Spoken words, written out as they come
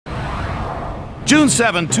June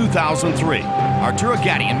 7, 2003. Arturo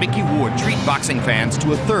Gatti and Mickey Ward treat boxing fans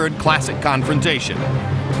to a third classic confrontation.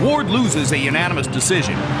 Ward loses a unanimous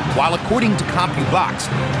decision, while according to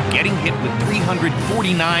CompuBox, getting hit with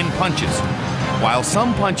 349 punches, while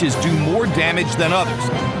some punches do more damage than others.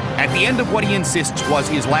 At the end of what he insists was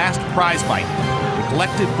his last prize fight, the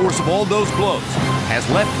collective force of all those blows has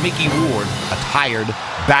left Mickey Ward a tired,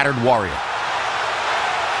 battered warrior.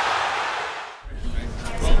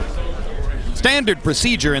 Standard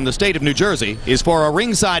procedure in the state of New Jersey is for a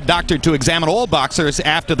ringside doctor to examine all boxers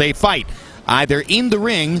after they fight, either in the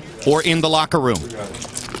ring or in the locker room.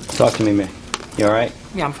 Talk to me, man. You all right?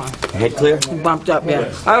 Yeah, I'm fine. Your head clear? Bumped up,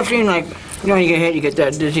 yeah. I was feeling like, you know, when you get hit, you get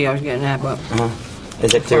that dizzy. I was getting that, but...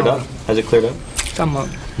 Is it cleared up? Has it cleared up?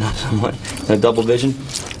 Somewhat. Not somewhat. No double vision?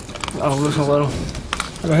 Oh, just a little.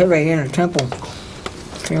 I got hit right here in the temple.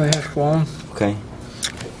 See my hair swollen? Okay.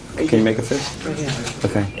 Can you make a fist? Right here.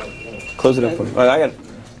 Okay. Close it up for me. Oh, I got it.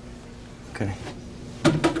 Okay.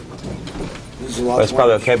 Well, it's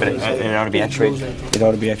probably okay, but it ought to be x-rayed. It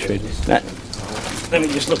ought to be x-rayed. Let me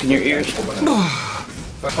just look in your ears.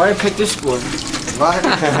 Why did I pick this sport? Why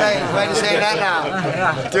did you say that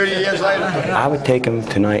now? 30 years later? I would take him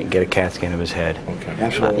tonight and get a CAT scan of his head. Okay.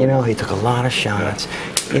 Absolutely. You know, he took a lot of shots.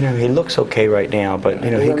 You know, he looks okay right now, but,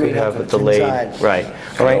 you know, he could have a delayed... Right.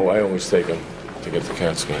 All right. I always take him to get the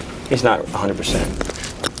CAT scan. He's not 100%.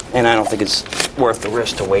 And I don't think it's worth the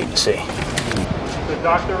risk to wait and see. The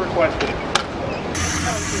doctor requested it.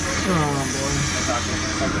 Oh,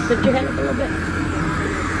 boy. Lift your head up a little bit.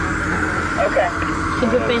 Okay.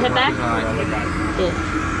 Can you put your head back? Yeah.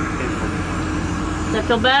 Does that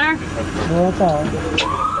feel better?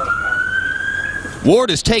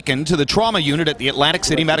 Ward is taken to the trauma unit at the Atlantic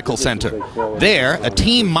City Medical Center. There, a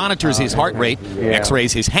team monitors his heart rate,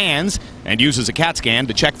 x-rays his hands, and uses a CAT scan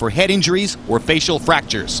to check for head injuries or facial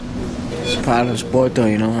fractures. It's part of the sport, though,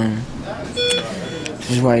 you know.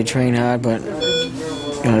 This is why I train hard, but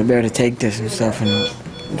you know, to be able to take this and stuff, and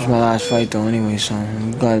it's my last fight, though, anyway, so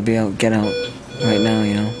I'm glad to be able to get out right now,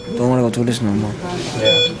 you know. Don't want to go through this no more.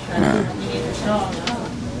 Nah.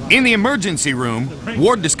 In the emergency room,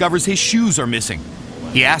 Ward discovers his shoes are missing.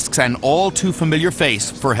 He asks an all-too-familiar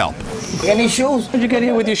face for help. You got any shoes? How'd you get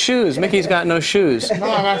here with your shoes? Mickey's got no shoes.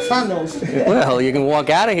 No, I got sandals. Well, you can walk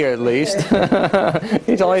out of here at least.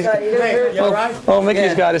 He's always... You all right? Oh,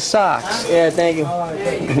 Mickey's got his socks. Yeah, thank you. I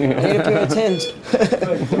need a pair of Tins.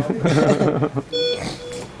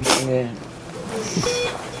 Yeah.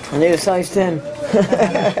 I need a size 10.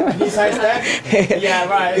 You size 10? Yeah,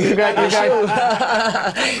 right. You got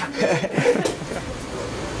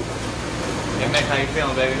Hey, Mick, how you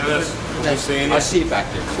feeling, baby? Nice seeing you. I'll see you back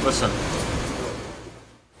there. Listen.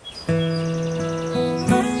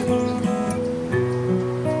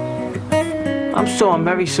 I'm sore. I'm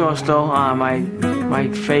very sore still. My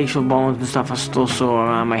facial bones and stuff are still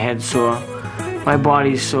sore. My head's sore. My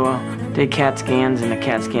body's sore. Did CAT scans, and the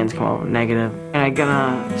CAT scans come out negative. And I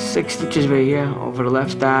got 6 stitches right here over the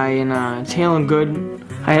left eye, and it's healing good.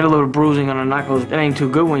 I had a little bruising on the knuckles. That ain't too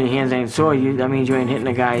good when your hands ain't sore. That means you ain't hitting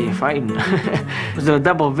the guy you're fighting. It was a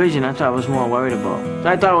double vision. That's what I was more worried about.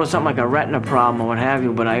 I thought it was something like a retina problem or what have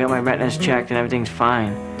you, but I got my retinas checked and everything's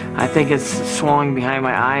fine. I think it's swelling behind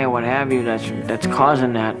my eye or what have you that's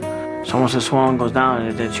causing that. So once the swelling goes down,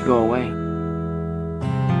 that should go away.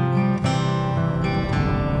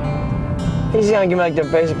 He's gonna give me like the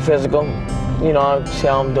basic physical, you know, see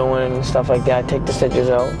how I'm doing and stuff like that, take the stitches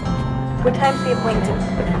out. What time's the appointment?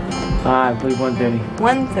 I believe 1:30.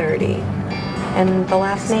 1:30. And the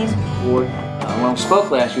last name? Ward. When we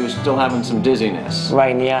spoke last, you were still having some dizziness.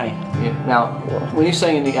 Right in the eye. Yeah. Now, when you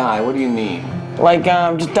say in the eye, what do you mean? Like,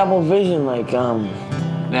 just double vision, like, Now,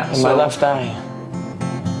 in my left eye.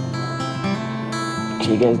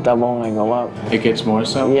 She gets double when I go up. It gets more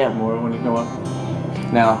so? Yeah. More when you go up?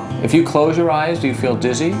 Now, if you close your eyes, do you feel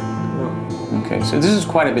dizzy? Okay, so this is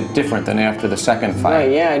quite a bit different than after the second fight.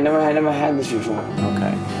 Right, yeah, I never had this before.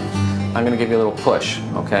 Okay. I'm going to give you a little push,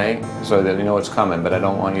 okay? So that you know it's coming, but I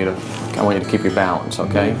want you to keep your balance,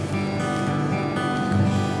 okay?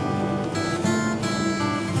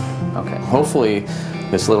 Okay, hopefully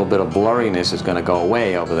this little bit of blurriness is going to go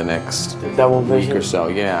away over the next week or so,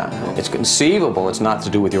 yeah. It's conceivable it's not to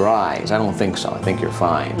do with your eyes. I don't think so. I think you're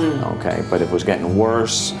fine, okay? But if it was getting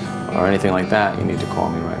worse or anything like that, you need to call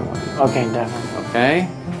me right away. Okay, definitely. Okay?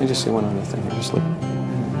 Let me just see one other thing. Just look.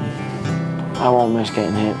 I won't miss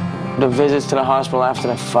getting hit. The visits to the hospital after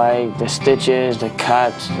the fight, the stitches, the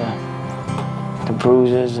cuts, the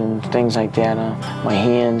bruises and things like that. My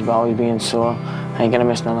hands always being sore. I ain't gonna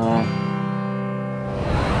miss none of that.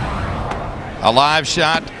 A live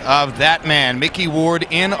shot of that man, Mickey Ward,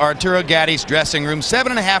 in Arturo Gatti's dressing room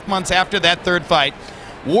 7.5 months after that third fight.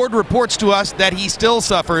 Ward reports to us that he still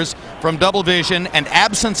suffers from double vision and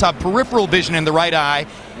absence of peripheral vision in the right eye.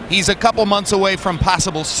 He's a couple months away from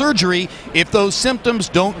possible surgery if those symptoms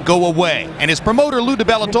don't go away. And his promoter, Lou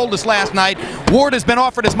DiBella, told us last night Ward has been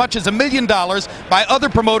offered as much as $1 million by other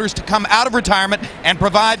promoters to come out of retirement and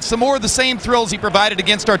provide some more of the same thrills he provided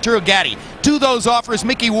against Arturo Gatti. To those offers,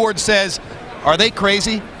 Mickey Ward says, are they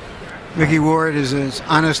crazy? Mickey Ward is as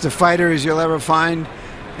honest a fighter as you'll ever find,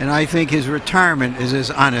 and I think his retirement is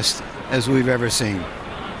as honest as we've ever seen.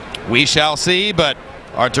 We shall see, but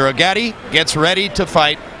Arturo Gatti gets ready to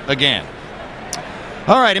fight again.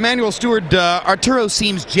 All right, Emmanuel Stewart, Arturo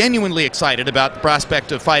seems genuinely excited about the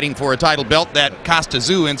prospect of fighting for a title belt that Costa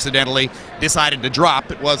Zoo, incidentally, decided to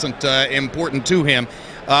drop. It wasn't important to him.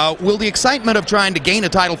 Will the excitement of trying to gain a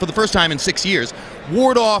title for the first time in 6 years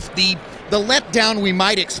ward off the letdown we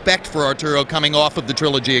might expect for Arturo coming off of the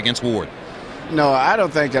trilogy against Ward? No, I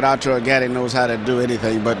don't think that Arturo Gatti knows how to do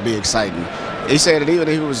anything but be exciting. He said that even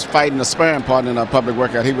if he was fighting a sparring partner in a public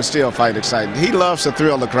workout, he would still fight exciting. He loves to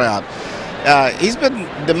thrill the crowd. He's been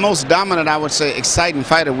the most dominant, I would say, exciting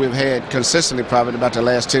fighter we've had consistently probably about the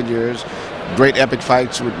last 10 years. Great epic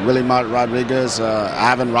fights with Willie Rodriguez,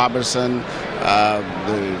 Ivan Robertson,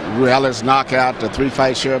 the Ruelas knockout, the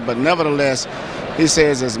 3-fight share. But nevertheless, he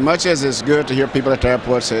says as much as it's good to hear people at the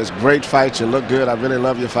airport say, it's great fight, you look good, I really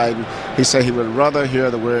love your fighting, he said he would rather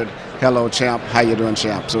hear the word, hello, champ, how you doing,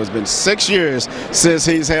 champ? So it's been 6 years since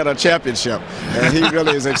he's had a championship, and he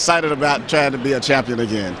really is excited about trying to be a champion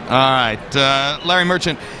again. All right, Larry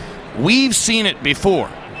Merchant, we've seen it before.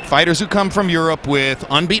 Fighters who come from Europe with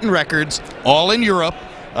unbeaten records, all in Europe.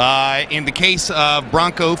 In the case of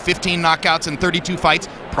Branco, 15 knockouts in 32 fights,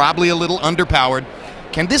 probably a little underpowered.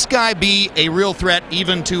 Can this guy be a real threat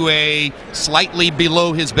even to a slightly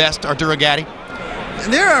below his best Arturo Gatti?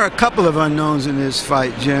 There are a couple of unknowns in this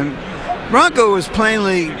fight, Jim. Branco was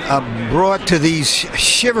plainly brought to these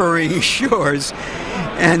shivering shores,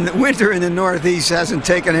 and the winter in the Northeast hasn't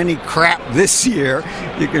taken any crap this year.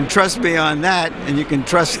 You can trust me on that, and you can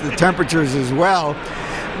trust the temperatures as well.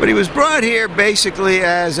 But he was brought here basically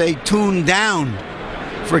as a tune down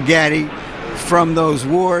for Gatti from those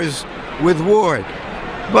wars with Ward.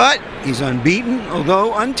 But he's unbeaten,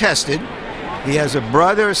 although untested. He has a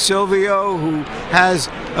brother, Silvio, who has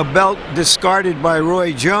a belt discarded by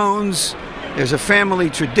Roy Jones. There's a family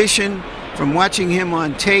tradition. From watching him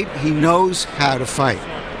on tape, he knows how to fight.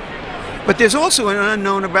 But there's also an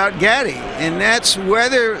unknown about Gatti, and that's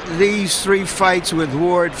whether these 3 fights with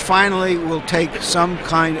Ward finally will take some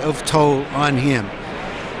kind of toll on him.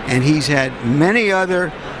 And he's had many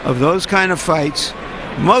other of those kind of fights.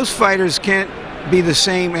 Most fighters can't be the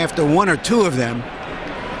same after 1 or 2 of them,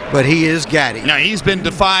 but he is Gatti. Now, he's been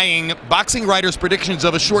defying boxing writers' predictions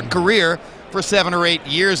of a short career for 7 or 8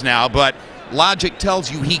 years now, but logic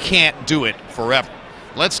tells you he can't do it forever.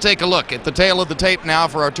 Let's take a look at the tail of the tape now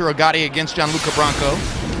for Arturo Gatti against Gianluca Branco,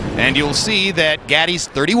 and you'll see that Gatti's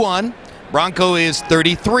 31, Branco is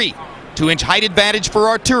 33. 2-inch height advantage for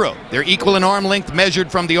Arturo. They're equal in arm length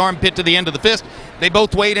measured from the armpit to the end of the fist. They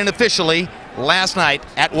both weighed in officially last night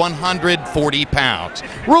at 140 pounds.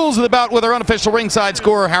 Rules of the bout with our unofficial ringside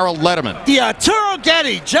scorer, Harold Letterman. The Arturo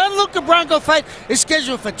Gatti Gianluca Branco fight is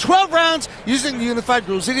scheduled for 12 rounds using the unified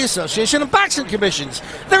rules of the Association of Boxing Commissions.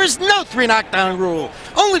 There is no 3 knockdown rule.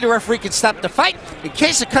 Only the referee can stop the fight. In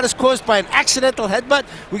case a cut is caused by an accidental headbutt,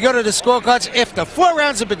 we go to the scorecards after 4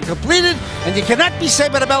 rounds have been completed, and you cannot be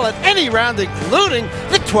saved by the bell at any round, including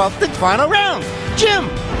the 12th and final round. Jim.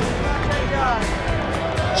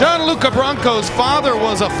 Gianluca Branco's father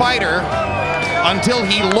was a fighter until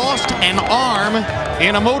he lost an arm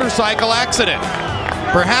in a motorcycle accident.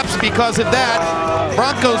 Perhaps because of that,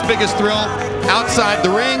 Branco's biggest thrill outside the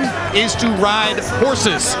ring is to ride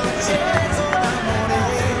horses.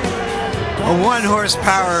 A 1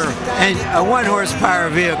 horsepower and a 1 horsepower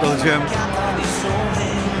vehicle, Jim.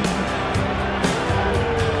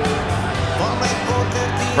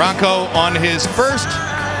 Branco on his first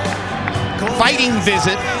fighting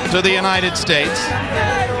visit to the United States.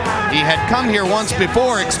 He had come here once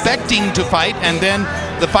before expecting to fight, and then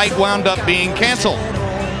the fight wound up being canceled.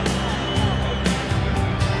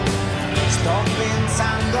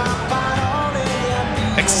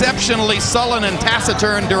 Exceptionally sullen and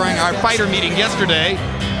taciturn during our fighter meeting yesterday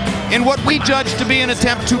in what we judged to be an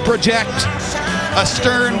attempt to project a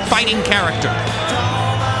stern fighting character.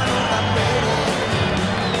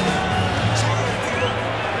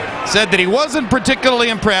 Said that he wasn't particularly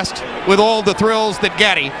impressed with all the thrills that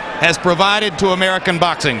Gatti has provided to American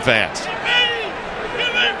boxing fans.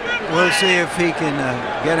 we'll see if he can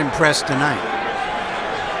get impressed tonight.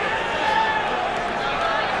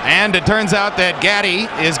 And it turns out that Gatti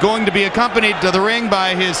is going to be accompanied to the ring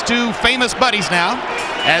by his two famous buddies now,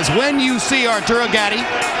 as when you see Arturo Gatti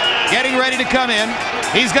getting ready to come in,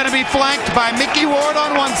 he's going to be flanked by Mickey Ward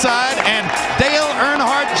on one side and Dale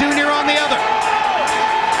Earnhardt Jr. on the other.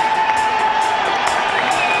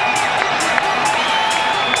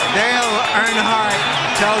 Dale Earnhardt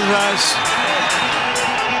tells us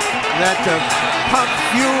that to pump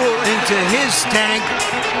fuel into his tank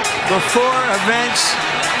before events,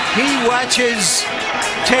 he watches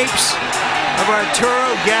tapes of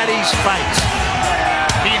Arturo Gatti's fights.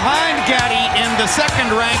 Behind Gatti in the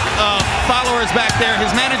second rank of followers back there,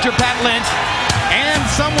 his manager Pat Lynch, and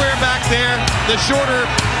somewhere back there, the shorter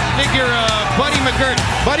figure Buddy McGirt.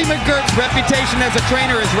 Buddy McGirt's reputation as a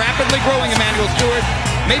trainer is rapidly growing, Emmanuel Stewart.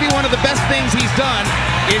 Maybe one of the best things he's done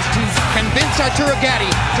is to convince Arturo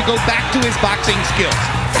Gatti to go back to his boxing skills.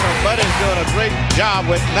 Buddy's doing a great job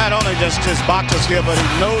with not only just his boxing skill, but he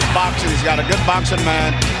knows boxing. He's got a good boxing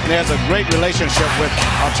mind, and he has a great relationship with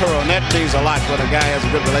Arturo, and that means a lot when a guy has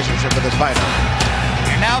a good relationship with his fighter.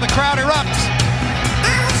 And now the crowd erupts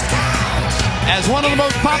as one of the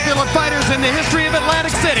most popular fighters in the history of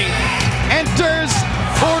Atlantic City enters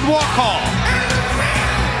Boardwalk Hall.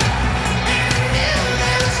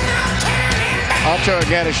 Arturo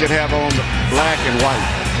Gatti should have on black and white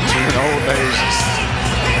in the old days.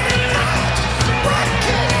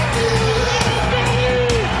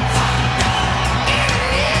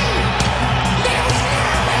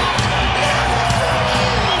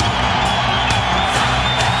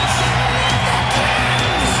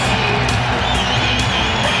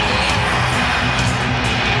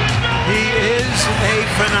 He is a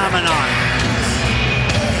phenomenon.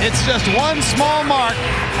 It's just one small mark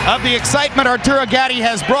of the excitement Arturo Gatti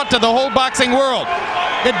has brought to the whole boxing world.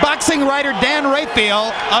 That boxing writer Dan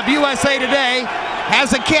Raphael of USA Today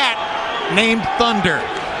has a cat named Thunder.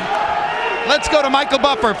 Let's go to Michael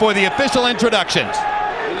Buffer for the official introductions.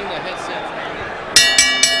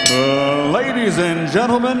 Ladies and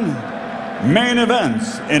gentlemen, main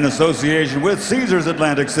events in association with Caesars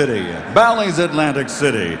Atlantic City, Bally's Atlantic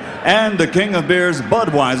City, and the King of Beers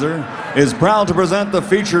Budweiser is proud to present the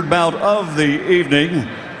featured bout of the evening.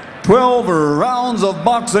 12 rounds of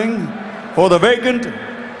boxing for the vacant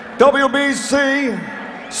WBC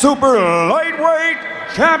Super Lightweight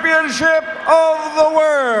Championship of the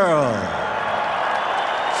World.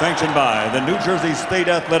 Sanctioned by the New Jersey State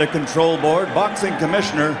Athletic Control Board, Boxing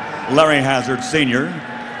Commissioner Larry Hazard Sr.,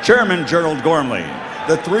 Chairman Gerald Gormley.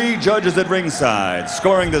 The three judges at ringside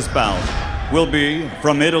scoring this bout will be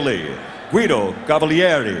from Italy, Guido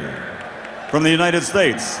Cavalieri. From the United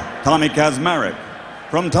States, Tommy Kazmarek.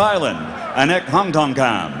 From Thailand, Anek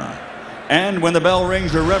Hongtongkam. And when the bell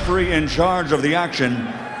rings, your referee in charge of the action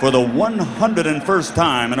for the 101st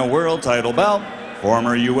time in a world title bout,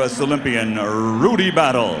 former U.S. Olympian Rudy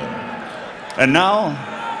Battle. And now,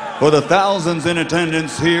 for the thousands in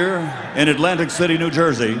attendance here in Atlantic City, New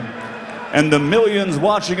Jersey, and the millions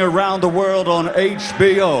watching around the world on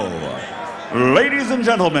HBO, ladies and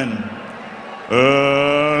gentlemen,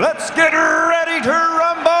 let's get ready to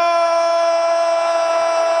rumble!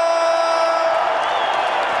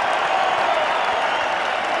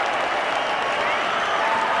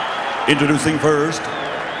 Introducing first,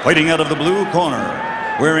 fighting out of the blue corner,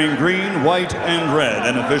 wearing green, white, and red,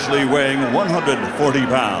 and officially weighing 140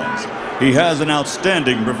 pounds. He has an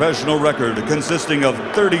outstanding professional record consisting of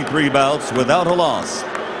 33 bouts without a loss,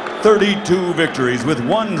 32 victories with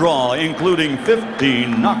one draw, including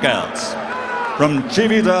 15 knockouts. From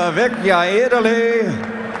Civitavecchia, Italy,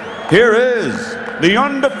 here is the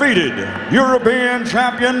undefeated European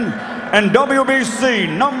champion and WBC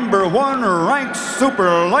 #1 ranked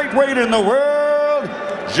super lightweight in the world,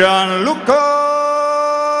 Gianluca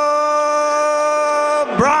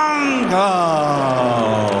Branco.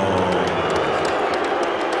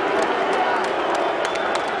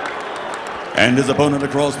 And his opponent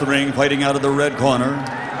across the ring, fighting out of the red corner,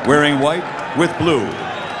 wearing white with blue.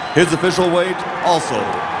 His official weight, also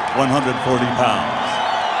 140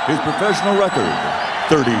 pounds. His professional record,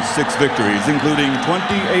 36 victories, including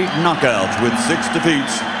 28 knockouts with 6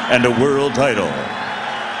 defeats and a world title.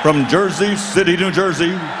 From Jersey City, New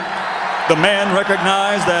Jersey, the man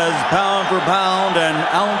recognized as pound for pound and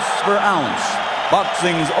ounce for ounce,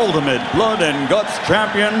 boxing's ultimate blood and guts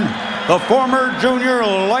champion, the former junior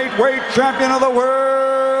lightweight champion of the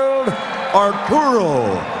world,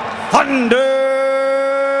 Arturo Thunder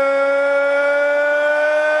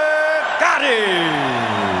Gatti.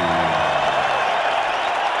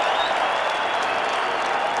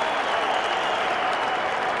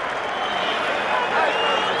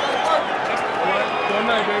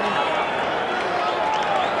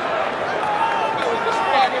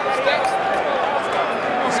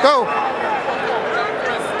 Let's go.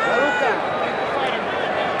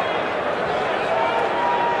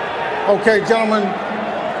 Okay, gentlemen,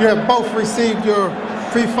 you have both received your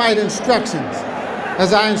pre-fight instructions.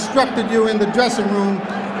 As I instructed you in the dressing room,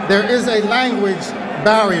 there is a language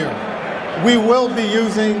barrier. We will be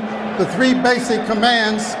using the 3 basic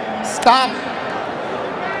commands: stop,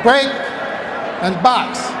 break, and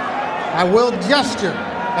box. I will gesture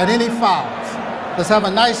at any fouls. Let's have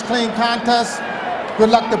a nice, clean contest. Good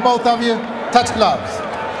luck to both of you. Touch gloves.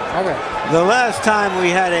 Okay. The last time we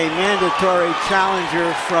had a mandatory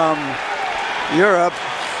challenger from Europe,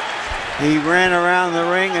 he ran around the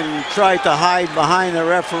ring and tried to hide behind the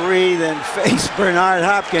referee, then faced Bernard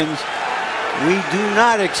Hopkins. We do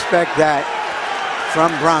not expect that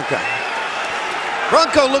from Branco.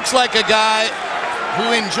 Branco looks like a guy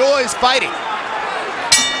who enjoys fighting.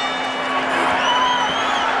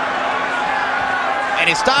 And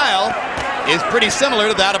his style is pretty similar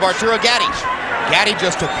to that of Arturo Gatti. Gatti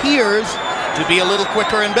just appears to be a little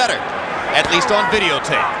quicker and better, at least on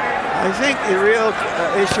videotape. I think the real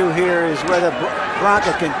issue here is whether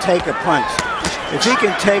Branco can take a punch. If he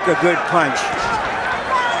can take a good punch,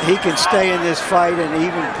 he can stay in this fight and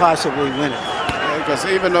even possibly win it. Because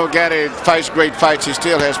even though Gatti fights great fights, he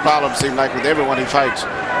still has problems, seem like, with everyone he fights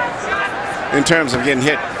in terms of getting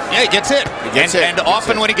hit. Yeah, he gets hit. And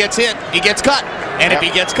often when he gets hit, he gets cut. And if he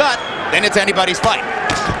gets cut, then it's anybody's fight.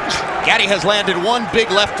 Gatti has landed 1 big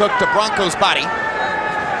left hook to Branco's body.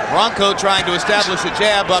 Branco trying to establish a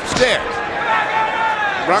jab upstairs.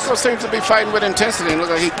 Branco seems to be fighting with intensity and looks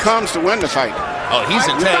like he comes to win the fight. Oh, he's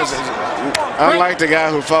intense. Unlike the guy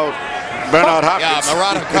who fought Bernard Hopkins. Yeah,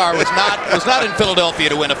 Murat Hakar was not in Philadelphia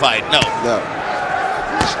to win a fight. No.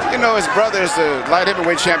 You know, his brother is the light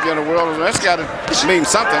heavyweight champion of the world. That's got to mean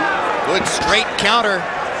something. Good straight counter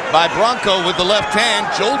by Branco with the left hand.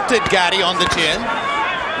 Jolted Gatti on the chin.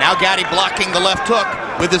 Now Gatti blocking the left hook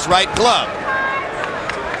with his right glove.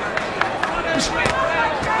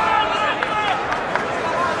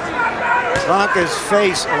 Branco's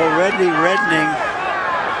face already reddening.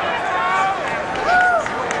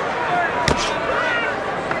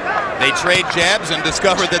 They trade jabs and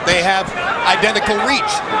discover that they have identical reach.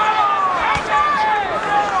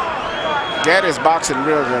 Gatti's boxing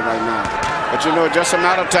real good right now. But you know, just a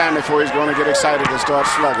matter of time before he's going to get excited and start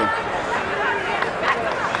slugging.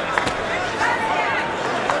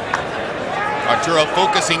 Arturo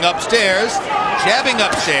focusing upstairs, jabbing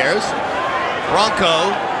upstairs. Branco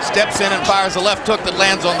steps in and fires a left hook that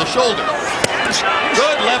lands on the shoulder.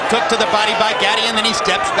 Good left hook to the body by Gatti, and then he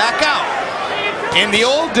steps back out. In the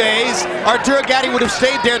old days, Arturo Gatti would have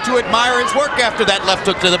stayed there to admire his work after that left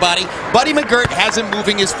hook to the body. Buddy McGirt has him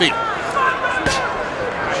moving his feet.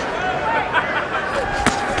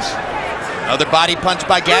 Another body punch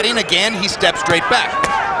by Gatti, and again he steps straight back.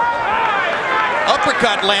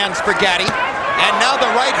 Uppercut lands for Gatti, and now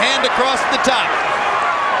the right hand across the top.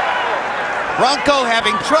 Branco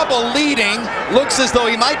having trouble leading, looks as though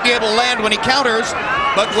he might be able to land when he counters,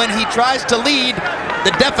 but when he tries to lead,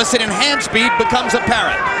 the deficit in hand speed becomes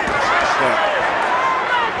apparent. Yeah.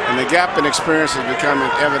 And the gap in experience is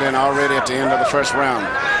becoming evident already at the end of the first round.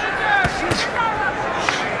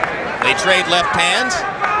 They trade left hands.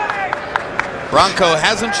 Branco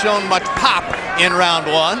hasn't shown much pop in round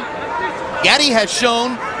 1. Gatti has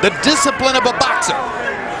shown the discipline of a boxer.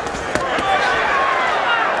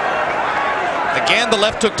 Again, the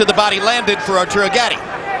left hook to the body landed for Arturo Gatti.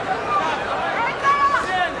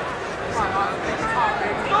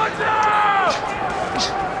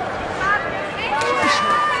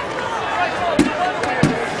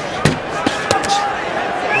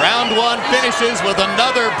 Round 1 finishes with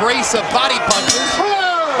another brace of body punches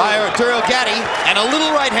by Arturo Gatti and a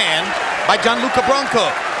little right hand by Gianluca Branco.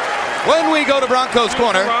 When we go to Branco's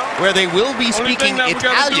corner, where they will be speaking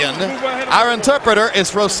Italian, our interpreter is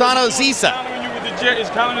Rossano Zisa.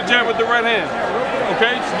 Is counting the jab with the right hand.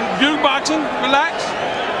 Okay, good boxing, relax.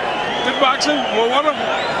 Good boxing, more water.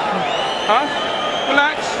 Huh?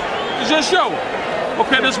 Relax. It's your show.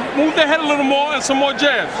 Okay, just move the head a little more and some more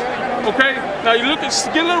jabs. Okay, now you look at,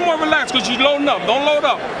 get a little more relaxed because you're loading up. Don't load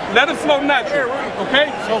up. Let it flow natural.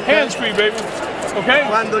 Okay? Hands free, baby. Okay?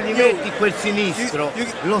 Quando gli metti quel sinistro,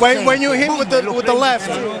 when you hit with the left,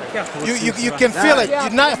 you can feel it. You're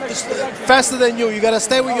not faster than you. You gotta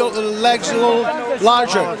stay with your legs a little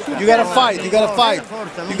larger. You gotta fight. You gotta fight.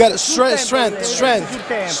 You gotta strength.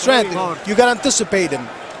 You gotta anticipate him.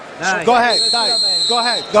 Go ahead, dai. Go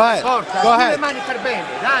ahead. Go ahead. Le mani per bene,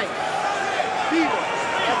 dai.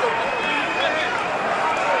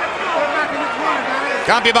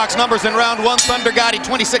 CompuBox numbers in round one. Thunder Gatti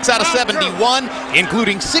 26 out of 71,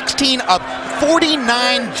 including 16 of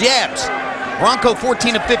 49 jabs. Branco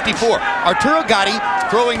 14 of 54. Arturo Gatti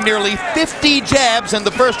throwing nearly 50 jabs in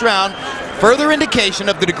the first round. Further indication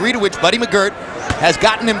of the degree to which Buddy McGirt has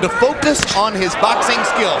gotten him to focus on his boxing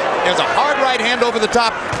skill. There's a hard right hand over the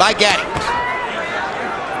top by Gatti.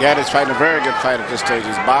 Gatti's fighting a very good fight at this stage.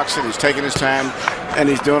 He's boxing, he's taking his time, and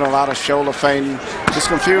he's doing a lot of shoulder feinting. It's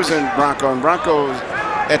confusing Branco, and Branco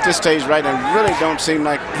at this stage right now really don't seem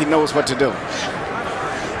like he knows what to do.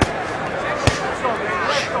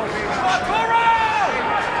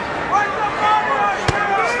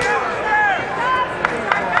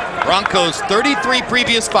 Branco's 33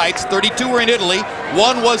 previous fights, 32 were in Italy,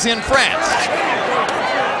 1 was in France.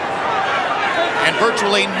 And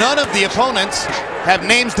virtually none of the opponents have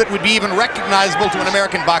names that would be even recognizable to an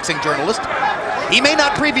American boxing journalist. He may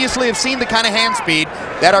not previously have seen the kind of hand speed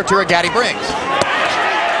that Arturo Gatti brings.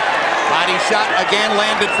 Body shot again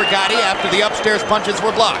landed for Gatti after the upstairs punches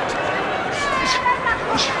were blocked.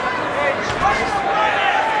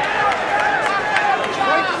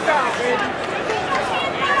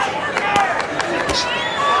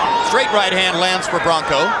 Straight right hand lands for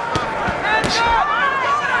Branco.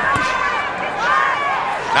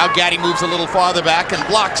 Now Gatti moves a little farther back and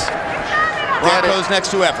blocks Branco's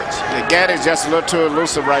next two efforts. Yeah, Gatti's just a little too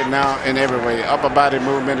elusive right now in every way. Upper body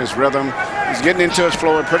movement, his rhythm. He's getting into his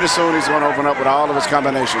flow, and pretty soon he's going to open up with all of his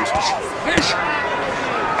combinations.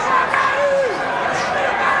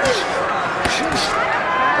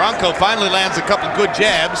 Branco finally lands a couple good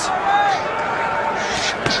jabs.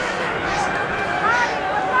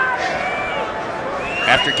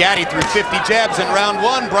 After Gatti threw 50 jabs in round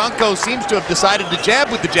one, Branco seems to have decided to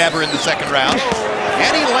jab with the jabber in the second round.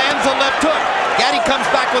 And he lands a left hook. Gatti comes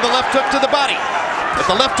back with a left hook to the body. But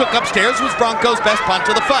the left hook upstairs was Branco's best punch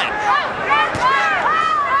of the fight.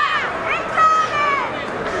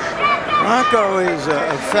 Branco is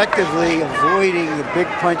effectively avoiding the big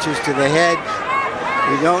punches to the head.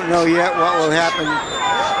 We don't know yet what will happen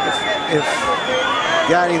if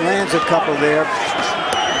Gatti lands a couple there.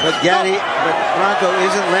 But Branco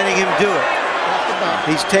isn't letting him do it.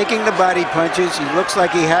 He's taking the body punches. He looks like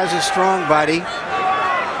he has a strong body.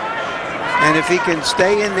 And if he can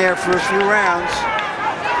stay in there for a few rounds,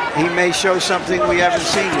 he may show something we haven't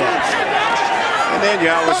seen yet. And then you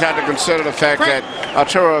always have to consider the fact that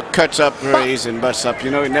Arturo cuts up very easy and busts up. You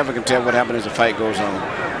know, you never can tell what happens as the fight goes on.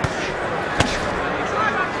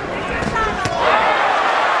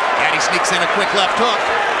 Gatti sneaks in a quick left hook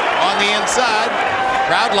on the inside.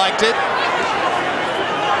 Crowd liked it.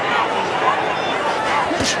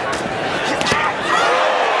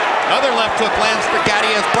 Another left hook lands for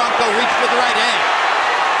Gatti as Branco reached for the right hand.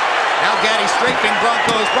 Now Gatti strafing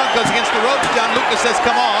Branco as Branco's against the ropes. Gianluca says,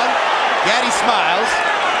 come on. Gatti smiles.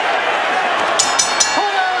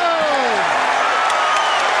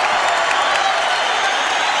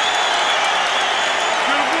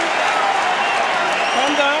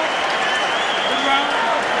 Calm down. Good round.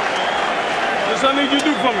 That's what I need you to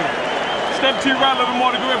do for me. Step to your right a little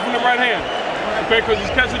more to go in from the right hand. Okay, because he's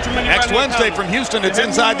catching too many. Next Wednesday from Houston, it's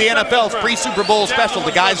Inside the NFL's pre-Super Bowl special.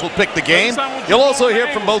 The guys will pick the game. You'll also hear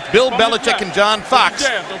from both Bill Belichick and John Fox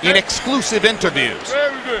in exclusive interviews.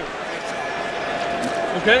 Very good.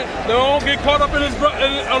 Okay, don't get caught up in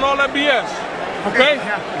on all that BS. Okay,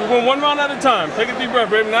 we're going one round at a time. Take a deep breath,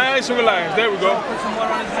 baby. Nice and relax. There we go.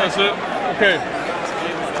 That's it. Okay.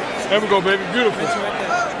 There we go, baby. Beautiful.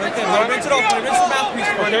 Okay, nice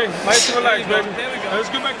and relax, baby. Let's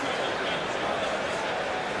get back to it.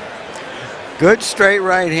 Good straight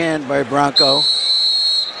right hand by Branco.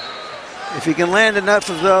 If he can land enough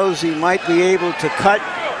of those, he might be able to cut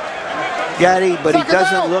Gatti, but he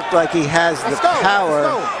doesn't look like he has the power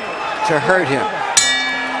to hurt him.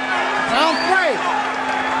 Round 3.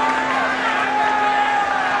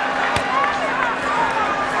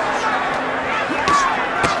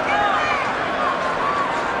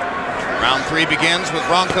 Round 3 begins with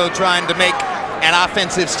Branco trying to make an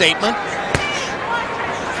offensive statement.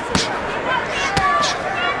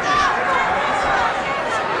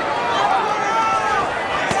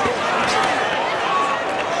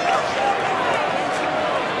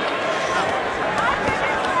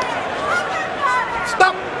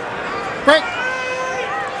 Break.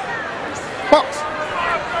 Box.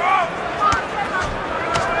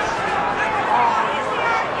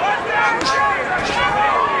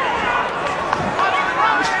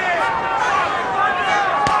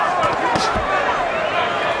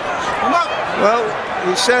 Well,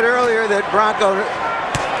 you said earlier that Branco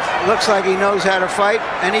looks like he knows how to fight,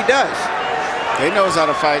 and he does. He knows how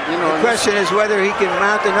to fight. You know, the question is whether he can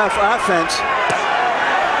mount enough offense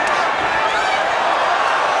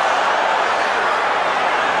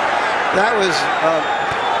That was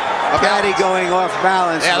Gatti going off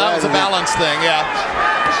balance. Yeah, that was a balance thing, yeah.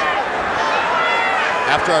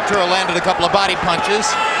 After Arturo landed a couple of body punches.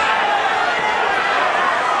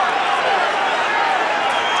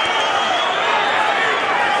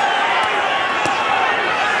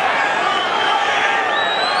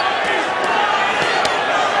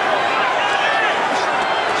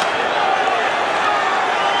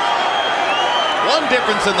 One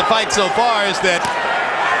difference in the fight so far is that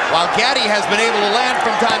while Gatti has been able to land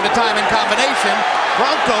from time to time in combination,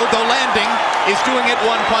 Branco, though landing, is doing it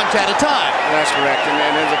one punch at a time. That's correct. And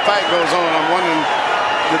as the fight goes on, I'm wondering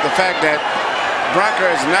with the fact that Branco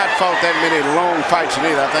has not fought that many long fights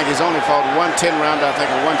either. I think he's only fought one 10-rounder, I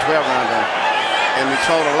think, and one 12-rounder. And he's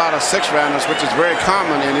fought a lot of 6-rounders, which is very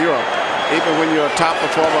common in Europe. Even when you're a top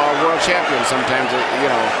performer or a world champion, sometimes, you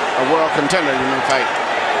know, a world contender, you may fight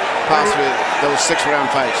possibly those 6-round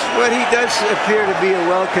fights. But he does appear to be a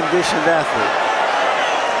well-conditioned athlete.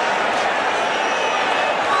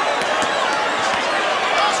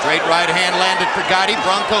 Straight right hand landed for Gatti.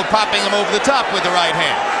 Branco popping him over the top with the right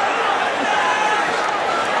hand.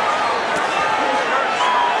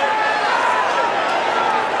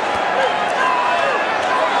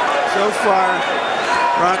 So far,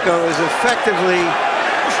 Branco is effectively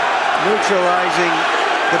neutralizing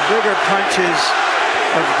the bigger punches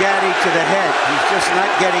of Gatti to the head. He's just not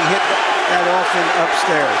getting hit that often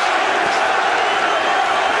upstairs.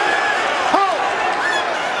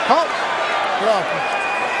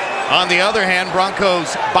 On the other hand,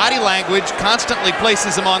 Branco's body language constantly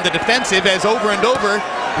places him on the defensive as over and over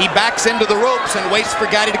he backs into the ropes and waits for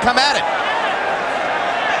Gatti to come at him.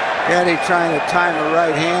 Gatti trying to time a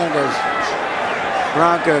right hand as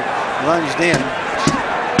Branco lunged in.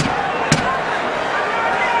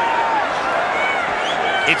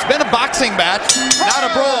 It's been a boxing match, not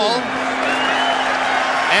a brawl.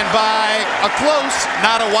 And by a close,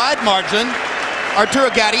 not a wide margin, Arturo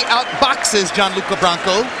Gatti outboxes Gianluca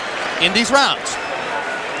Branco in these rounds.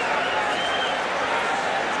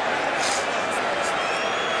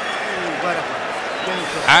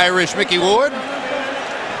 Irish Mickey Ward,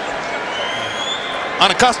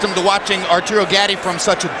 unaccustomed to watching Arturo Gatti from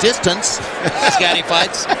such a distance as Gatti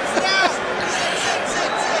fights.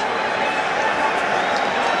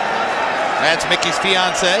 That's Mickey's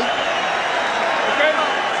fiance. Okay,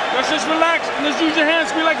 let's just relax and let's use your hands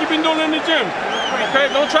like you've been doing in the gym. Okay,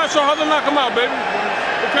 don't try so hard to knock him out, baby.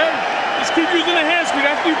 Okay, just keep using the hand speed.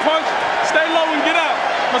 After you punch, stay low and get out.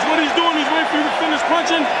 Because what he's doing, he's waiting for you to finish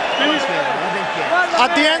punching.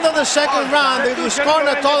 At the end of the second round, his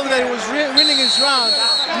corner told him that he was winning his round.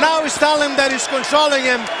 Now he's telling him that he's controlling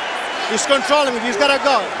him. He's controlling him. He's got to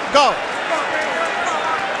go. Go.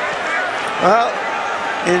 Well,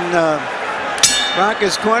 in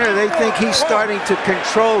Branco's corner, they think he's starting to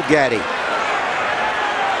control Gatti.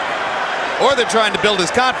 Or they're trying to build his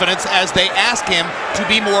confidence as they ask him to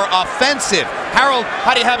be more offensive. Harold,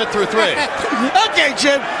 how do you have it through 3? Okay,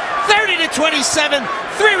 Jim. 30-27,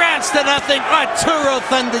 3 rounds to nothing. Arturo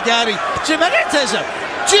Thunder Gatti. Jim, I got to tell you something.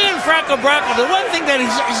 Gianluca Branco, the one thing that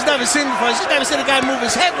he's never seen before is he's never seen a guy move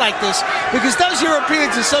his head like this, because those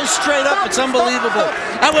Europeans are so straight up, it's unbelievable.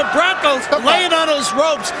 And with Branco laying on those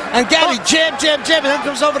ropes and Gatti jab, jab, jab, and then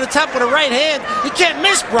comes over the top with a right hand, you can't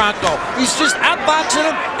miss Branco. He's just outboxing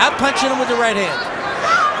him, outpunching him with the right hand.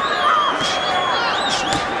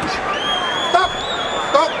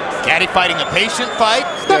 Gatti fighting a patient fight?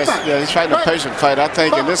 Yes, yeah, he's fighting a patient fight. I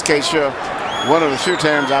think in this case, sure, one of the few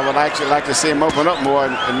times I would actually like to see him open up more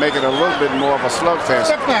and make it a little bit more of a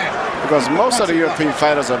slugfest. Because most of the European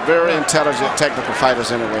fighters are very intelligent, technical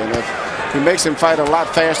fighters anyway. And if he makes him fight a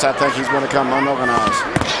lot faster, I think he's going to come unorganized.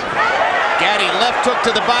 Gatti left hook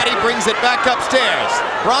to the body, brings it back upstairs.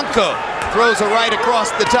 Branco throws a right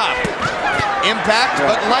across the top. Impact,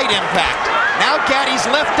 but light impact. Now Gatti's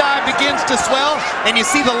left eye begins to swell, and you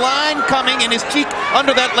see the line coming in his cheek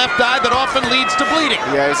under that left eye that often leads to bleeding.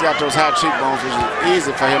 Yeah, he's got those high cheekbones, which is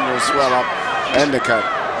easy for him to swell up and to cut.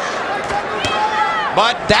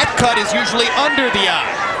 But that cut is usually under the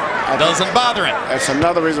eye. Doesn't bother him. That's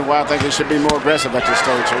another reason why I think he should be more aggressive at this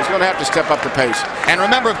stage. So he's going to have to step up the pace. And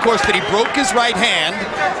remember, of course, that he broke his right hand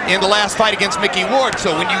in the last fight against Mickey Ward.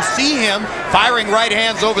 So when you see him firing right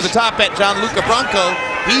hands over the top at Gianluca Branco,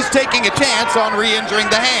 he's taking a chance on re-injuring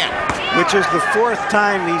the hand. Which is the 4th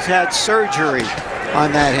time he's had surgery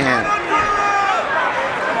on that hand.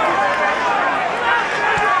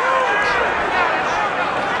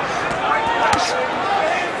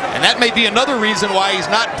 And that may be another reason why he's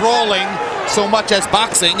not brawling so much as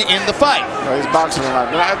boxing in the fight. No, he's boxing a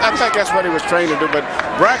lot. I think that's what he was trained to do, but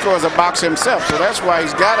Branco is a boxer himself, so that's why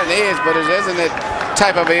he's got an edge, but it isn't it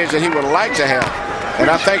type of edge that he would like to have. And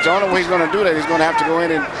I think the only way he's going to do that, he's going to have to go in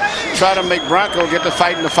and try to make Branco get to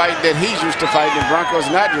fighting the fight that he's used to fighting, and Branco's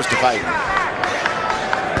not used to fighting.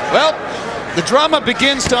 Well, the drama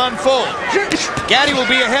begins to unfold. Gatti will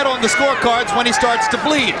be ahead on the scorecards when he starts to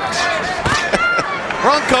bleed.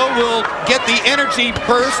 Branco will get the energy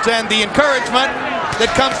burst and the encouragement that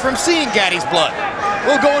comes from seeing Gatti's blood.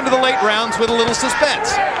 We'll go into the late rounds with a little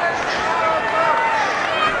suspense.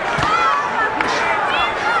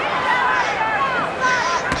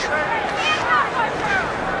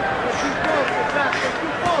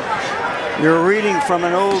 You're reading from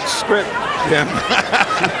an old script, Jim.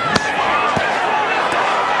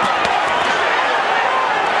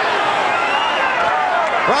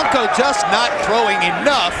 Branco just not throwing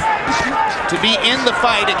enough to be in the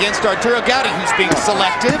fight against Arturo Gatti, who's being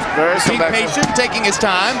selective, being patient, taking his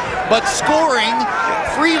time, but scoring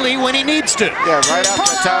freely when he needs to. Yeah, right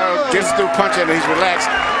after Arturo gets through punching and he's relaxed,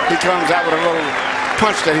 he comes out with a little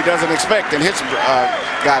punch that he doesn't expect and hits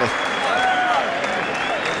Gatti.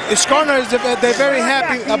 His corners, they're very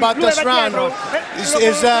happy about this round. He's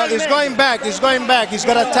going back. He's going back. He's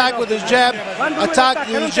going to attack with his jab, attack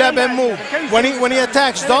with his jab and move. When he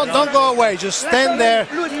attacks, don't go away. Just stand there,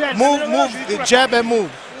 move, jab and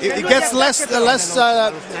move. It gets less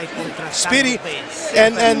speedy,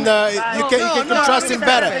 and you can trust him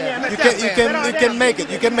better. You can make it.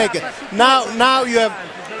 You can make it. Now you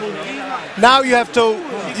have to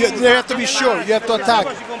be sure. You have to attack.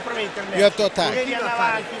 You have to attack.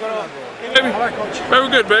 Very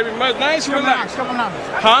good, baby. Nice, relax.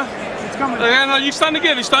 Huh? You're starting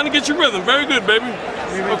to get your rhythm. Very good, baby.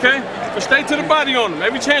 Okay? But stay to the body on him.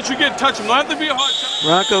 Every chance you get, touch him. Don't have to be a hard shot.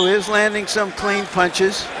 Branco is landing some clean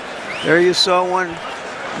punches. There you saw one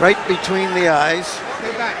right between the eyes.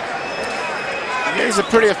 Yeah, he's a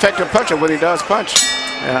pretty effective puncher when he does punch.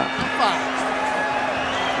 Yeah.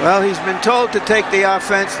 Well, he's been told to take the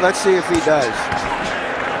offense. Let's see if he does.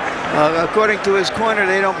 According to his corner,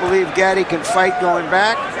 they don't believe Gatti can fight going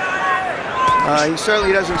back. He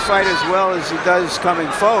certainly doesn't fight as well as he does coming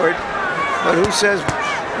forward. But who says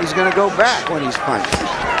he's going to go back when he's punched?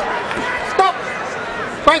 Stop!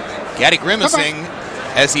 Fight! Gatti grimacing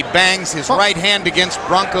as he bangs his right hand against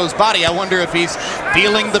Branco's body. I wonder if he's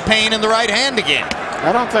feeling the pain in the right hand again.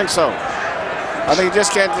 I don't think so. I think he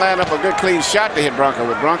just can't land up a good clean shot to hit Branco.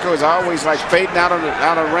 With Branco is always like fading out of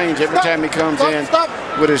range every time he comes in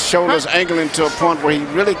with his shoulders angling to a point where he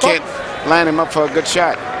really can't line him up for a good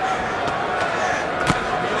shot.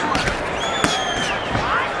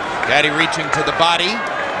 Gatti reaching to the body.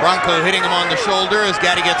 Branco hitting him on the shoulder as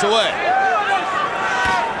Gatti gets away.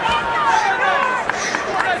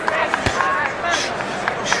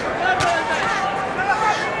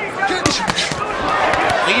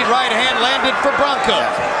 Lead right hand landed for Branco.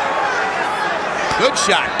 Good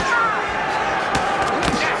shot.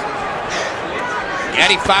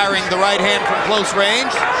 Gatti firing the right hand from close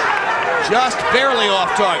range. Just barely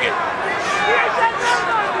off target.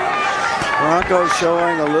 Branco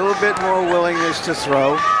showing a little bit more willingness to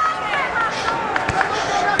throw.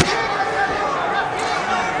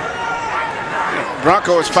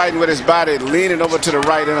 Branco is fighting with his body, leaning over to the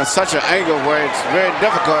right in such an angle where it's very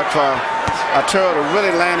difficult for Arturo to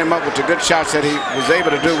really land him up with the good shots that he was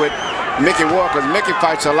able to do with Mickey Walker. Mickey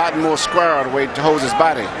fights a lot more square the way he holds his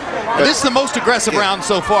body. But this is the most aggressive round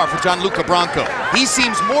so far for Gianluca Branco. He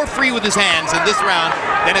seems more free with his hands in this round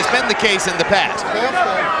than has been the case in the past.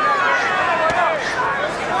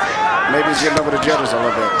 Maybe he's getting over the jitters a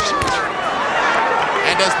little bit.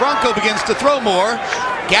 And as Branco begins to throw more,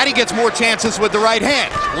 Gatti gets more chances with the right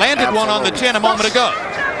hand. Landed one on the chin a moment ago.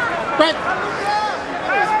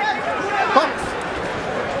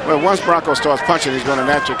 Well, once Branco starts punching, he's going to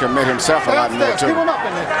naturally commit himself a lot more, too. Keep him up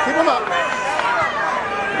in there. Keep him up.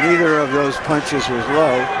 Neither of those punches was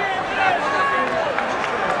low.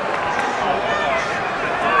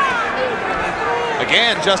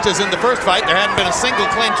 Again, just as in the first fight, there hadn't been a single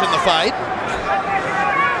clinch in the fight.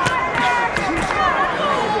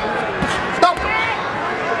 Stop!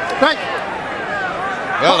 Right.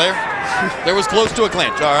 Well, there was close to a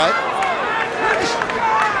clinch, all right.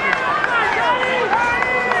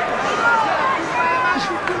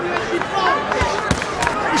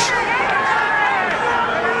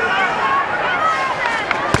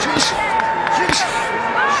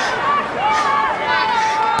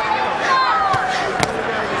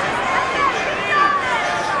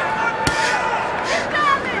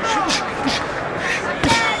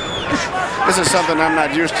 This is something I'm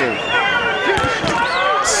not used to.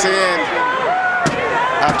 Seeing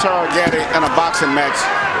Arturo Gatti in a boxing match.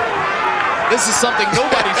 This is something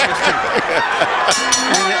nobody's used to.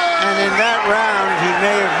 And in that round, he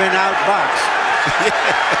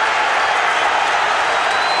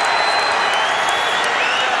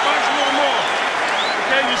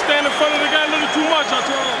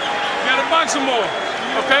box him more,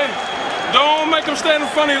 okay? Don't make him stand in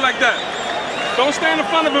front of you like that. Don't stand in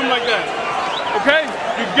front of him like that, okay?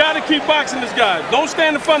 You gotta keep boxing this guy. Don't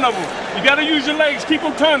stand in front of him. You gotta use your legs, keep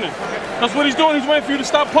him turning. That's what he's doing. He's waiting for you to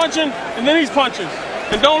stop punching, and then he's punching.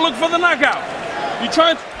 And don't look for the knockout. You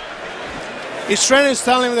trying to... His trainer is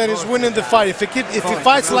telling him that he's winning the fight. If he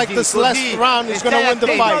fights like this last round, he's going to win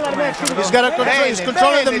the fight. He's got to control. He's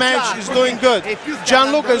controlling the match. He's doing good.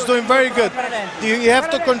 Gianluca is doing very good. You have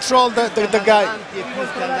to control the guy.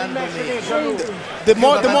 The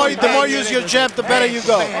more you use your jab, the better you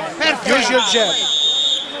go. Use your jab.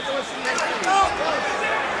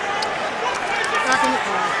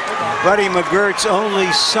 Buddy McGirt's only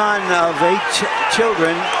son of 8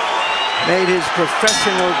 children made his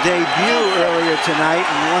professional debut earlier tonight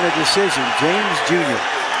and won a decision. James Jr.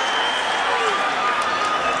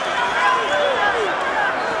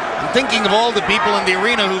 I'm thinking of all the people in the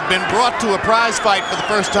arena who've been brought to a prize fight for the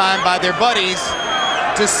first time by their buddies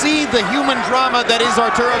to see the human drama that is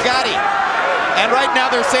Arturo Gatti. And right now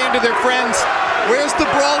they're saying to their friends, where's the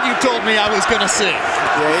brawl you told me I was going to see?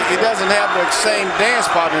 Yeah, he doesn't have the same dance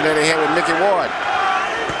partner that he had with Mickey Ward.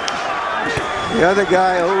 The other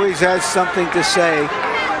guy always has something to say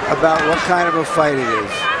about what kind of a fight it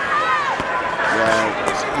is.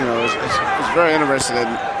 Yeah, you know, it's very interesting that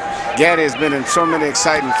Gatti has been in so many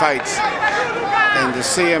exciting fights, and to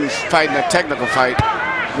see him fighting a technical fight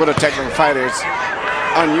with a technical fighter is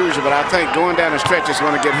unusual. But I think going down the stretch is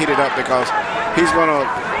going to get heated up because he's going to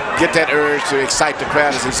get that urge to excite the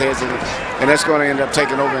crowd, as he says, and that's going to end up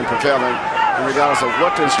taking over and propelling. And regardless of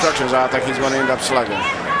what the instructions are, I think he's going to end up slugging.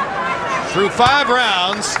 Through 5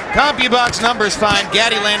 rounds, CompuBox numbers find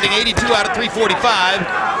Gatti landing 82 out of 345,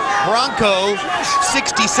 Branco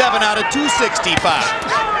 67 out of 265.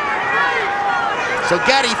 So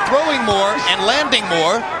Gatti throwing more and landing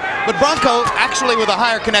more, but Branco actually with a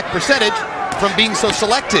higher connect percentage from being so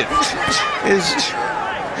selective.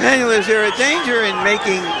 Manuel, is there a danger in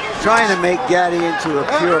trying to make Gatti into a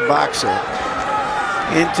pure boxer,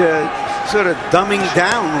 into sort of dumbing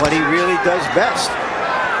down what he really does best?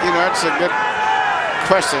 You know, that's a good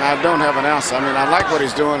question. I don't have an answer. I mean, I like what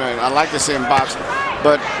he's doing, and I like to see him box,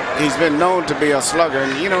 but he's been known to be a slugger.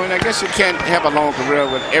 And, you know, and I guess you can't have a long career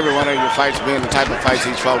with every one of your fights being the type of fights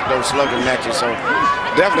he's fought, those slugging matches. So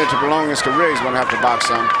definitely to prolong his career, he's going to have to box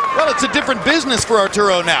some. Well, it's a different business for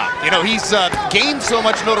Arturo now. You know, he's gained so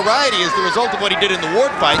much notoriety as the result of what he did in the Ward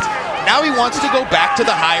fights. Now he wants to go back to the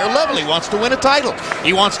higher level. He wants to win a title.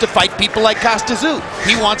 He wants to fight people like Costazoo.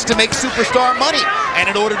 He wants to make superstar money. And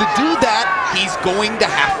in order to do that, he's going to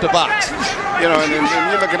have to box. You know, and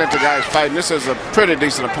you're looking at the guys fighting. This is a pretty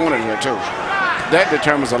decent opponent here, too. That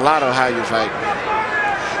determines a lot of how you fight.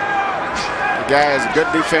 The guy has good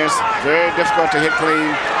defense, very difficult to hit clean.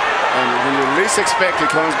 And when you least expect, he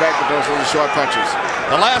comes back with those little short punches.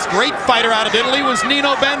 The last great fighter out of Italy was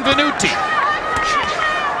Nino Benvenuti.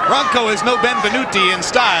 Branco is no Benvenuti in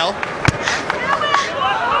style.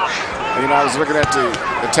 You know, I was looking at the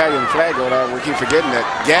Italian flag over there. We keep forgetting that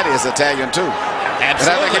Gatti is Italian, too.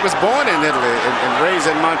 Absolutely. And I think he was born in Italy and raised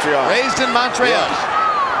in Montreal. Raised in Montreal. Yeah.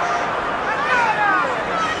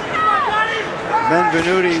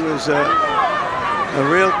 Benvenuti was a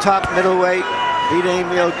real top middleweight. Beat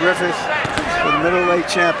Emil Griffith for the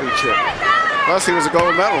middleweight championship. Plus, he was a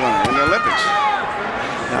gold medal winner in the Olympics.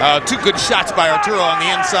 2 good shots by Arturo on the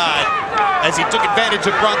inside as he took advantage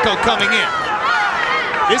of Branco coming in.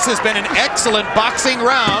 This has been an excellent boxing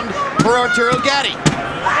round for Arturo Gatti.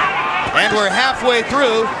 And we're halfway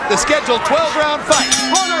through the scheduled 12-round fight.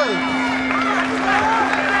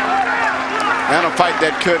 And a fight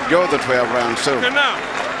that could go the 12 rounds, too. Okay, now,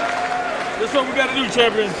 this is what we got to do,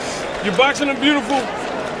 champion. You're boxing them beautiful,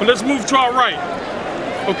 but let's move to our right.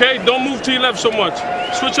 Okay? Don't move to your left so much.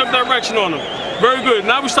 Switch up direction on them. Very good.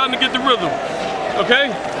 Now we're starting to get the rhythm. Okay?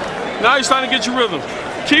 Now you're starting to get your rhythm.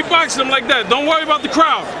 Keep boxing them like that. Don't worry about the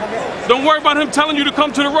crowd. Don't worry about him telling you to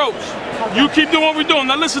come to the ropes. You keep doing what we're doing.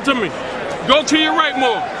 Now listen to me. Go to your right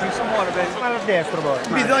more.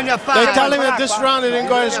 They tell him that this round it didn't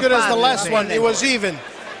go as good as the last one. It was even.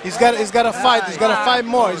 He's got to fight. He's got to fight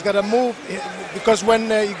more. He's got to move because when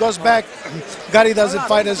he goes back, Gatti doesn't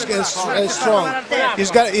fight as strong. He's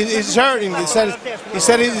hurting. He said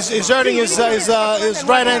he's hurting his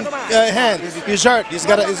right hand. He's hurt. He's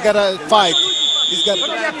got to fight. He's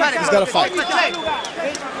got to fight.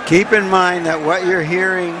 Keep in mind that what you're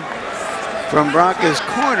hearing from Branco's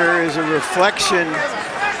corner is a reflection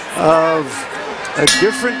of a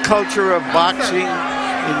different culture of boxing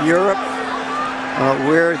in Europe,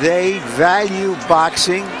 where they value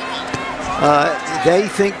boxing. They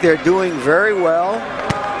think they're doing very well,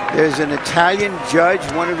 There's an Italian judge,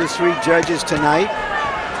 one of the 3 judges tonight.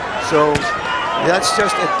 So that's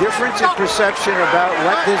just a difference in perception about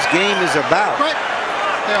what this game is about.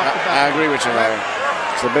 I agree with you, Larry.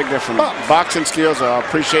 It's a big difference. Boxing skills are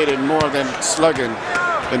appreciated more than slugging.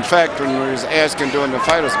 In fact, when we was asking during the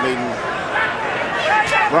fighters meeting,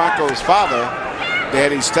 Branco's father,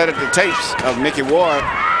 that he studied the tapes of Mickey Ward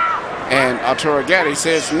and Arturo Gatti,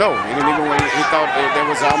 says no. He didn't even. He thought there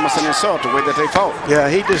was almost an insult the way that they fought.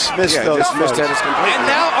 Yeah, he dismissed those. Dismissed that as completely. And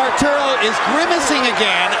now Arturo is grimacing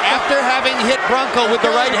again after having hit Branco with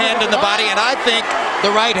the right hand in the body, and I think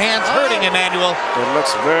the right hand's hurting Emmanuel. It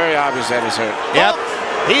looks very obvious that he's hurt. Yep,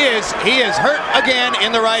 he is hurt again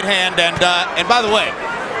in the right hand, and by the way,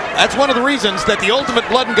 that's one of the reasons that the ultimate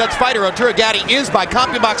blood and guts fighter, Arturo Gatti, is by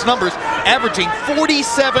CompuBox numbers averaging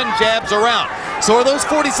 47 jabs around. So are those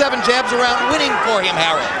 47 jabs around winning for him,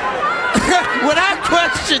 Harold? Without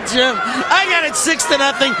question, Jim. I got it 6-0,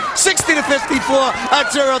 60-54,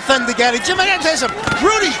 Arturo Thunder Gatti. Jim, I got to tell you something.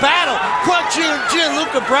 Rudy's battle caught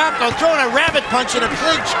Gianluca Branco throwing a rabbit punch in a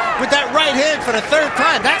clinch with that right hand for the 3rd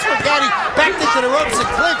time. That's when Gatti backed into the ropes and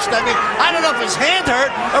clinched. I mean, I don't know if his hand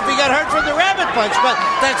hurt or if he got hurt from the rabbit punch, but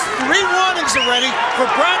that's 3 warnings already for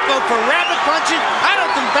Branco for rabbit punching. I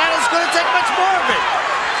don't think battle's going to take much more of it.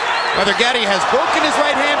 Whether Gatti has broken his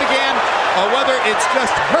right hand again or whether it's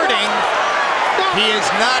just hurting, he is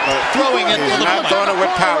not throwing it. He's not throwing it with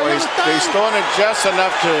power. He's throwing it just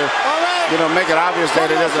enough to, make it obvious that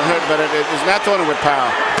it doesn't hurt, but it's not throwing it with power.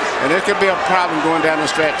 And it could be a problem going down the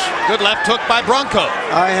stretch. Good left hook by Branco.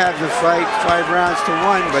 I have the fight 5 rounds to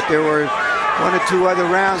 1, but there were 1 or 2 other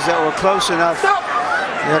rounds that were close enough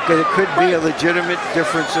that it could be a legitimate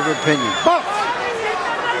difference of opinion.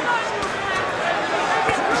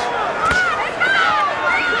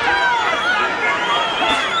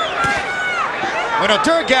 When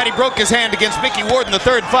Arturo Gatti broke his hand against Mickey Ward in the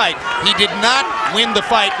 3rd fight, he did not win the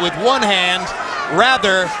fight with one hand.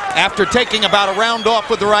 Rather, after taking about a round off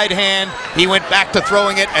with the right hand, he went back to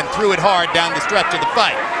throwing it and threw it hard down the stretch of the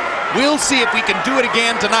fight. We'll see if we can do it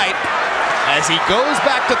again tonight as he goes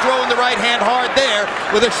back to throwing the right hand hard there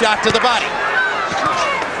with a shot to the body.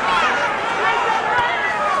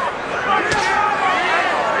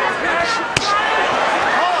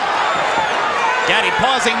 Gatti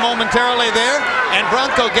pausing momentarily there, and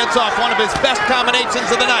Branco gets off one of his best combinations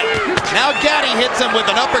of the night. Now Gatti hits him with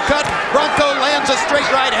an uppercut. Branco lands a straight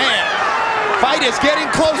right hand. Fight is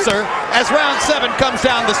getting closer as round 7 comes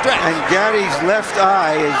down the stretch. And Gatti's left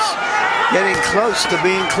eye is getting close to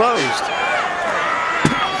being closed.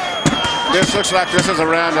 This looks like this is a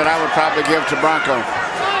round that I would probably give to Branco.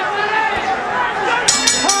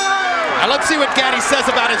 Now let's see what Gatti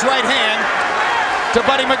says about his right hand to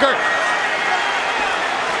Buddy McGirt.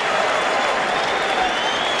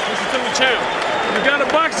 Champ, you gotta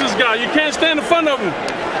box this guy. You can't stand in front of him.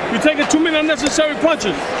 You're taking too many unnecessary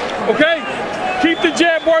punches. Okay? Keep the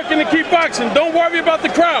jab working and keep boxing. Don't worry about the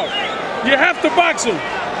crowd. You have to box him.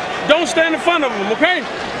 Don't stand in front of him, okay?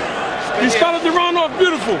 He started the round off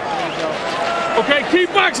beautiful. Okay,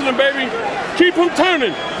 keep boxing him, baby. Keep him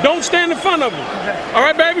turning. Don't stand in front of him. All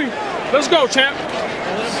right, baby? Let's go, champ.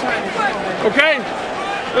 Okay?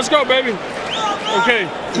 Let's go, baby. Okay.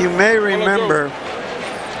 You may remember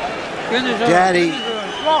Gatti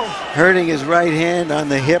hurting his right hand on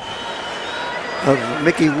the hip of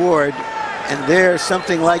Mickey Ward, and there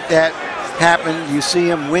something like that happened. You see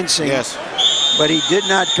him wincing. Yes. But he did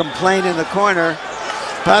not complain in the corner,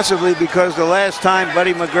 possibly because the last time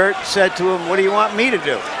Buddy McGirt said to him, "What do you want me to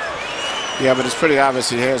do?" Yeah, but it's pretty obvious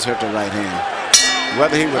he has hurt the right hand.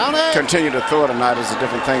 Whether he would continue to throw it or not is a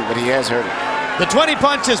different thing, but he has hurt it. The 20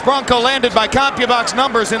 punches Branco landed by CompuBox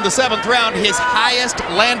numbers in the 7th round, his highest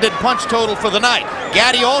landed punch total for the night.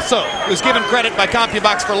 Gatti also was given credit by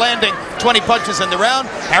CompuBox for landing 20 punches in the round.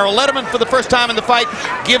 Harold Letterman, for the first time in the fight,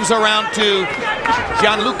 gives a round to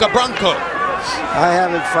Gianluca Branco. I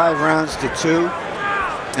have it 5 rounds to 2.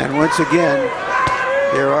 And once again,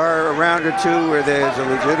 there are a round or 2 where there's a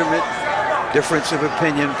legitimate difference of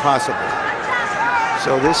opinion possible.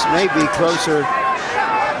 So this may be closer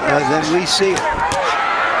than we see it.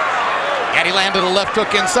 Gatti landed a left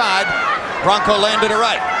hook inside. Branco landed a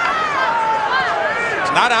right.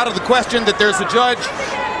 It's not out of the question that there's a judge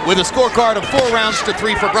with a scorecard of 4 rounds to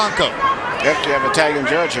 3 for Branco. Yep, you have an Italian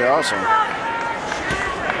judge here also.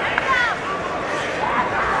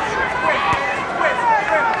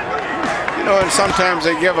 You know, and sometimes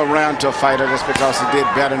they give a round to a fighter just because he did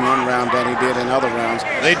better in one round than he did in other rounds.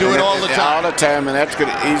 They do it all the time. All the time, and that could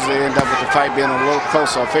easily end up with the fight being a little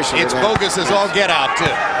closer officially. It's bogus as all get out, too.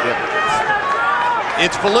 Yep.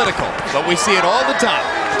 It's political, but we see it all the time.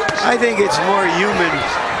 I think it's more human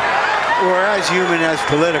or as human as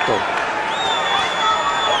political.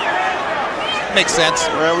 Makes sense.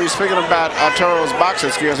 Well, we're speaking about Arturo's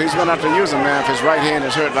boxing skills. He's going to have to use them now if his right hand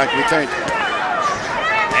is hurt like we think.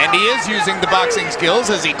 And he is using the boxing skills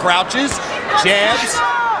as he crouches, jabs,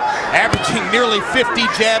 averaging nearly 50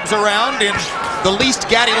 jabs around in the least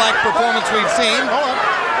Gatti-like performance we've seen.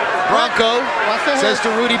 Branco says to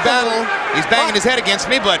Rudy Battle, he's banging his head against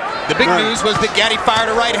me, but the big news was that Gatti fired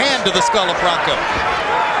a right hand to the skull of Branco.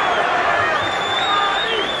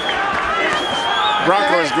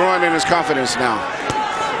 Branco is growing in his confidence now.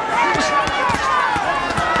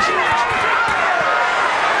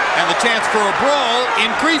 And the chance for a brawl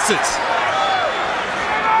increases.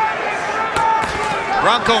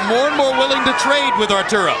 Branco more and more willing to trade with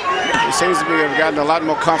Arturo. He seems to have gotten a lot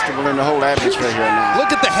more comfortable in the whole atmosphere here now.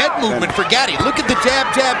 Look at the head movement for Gatti. Look at the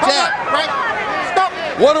jab, jab,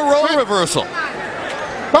 jab. What a role reversal.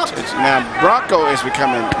 Now Branco is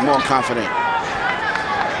becoming more confident.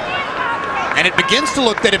 And it begins to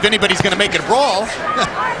look that if anybody's going to make it a brawl,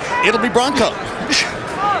 it'll be Branco.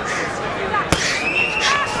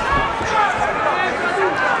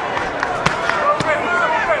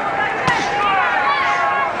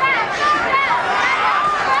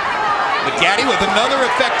 But Gatti with another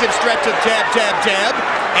effective stretch of jab, jab, jab,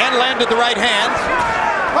 and landed the right hand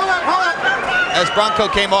as Branco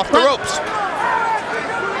came off the ropes.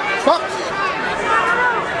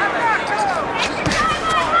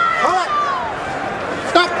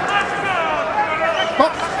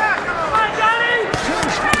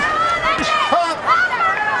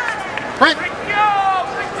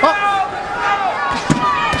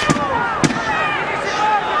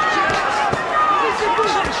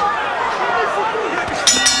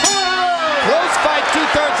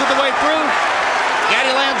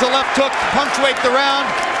 A left hook to punctuate the round.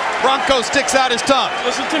 Branco sticks out his tongue.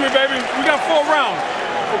 Listen to me, baby. We got 4 rounds,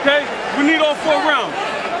 okay? We need all 4 rounds.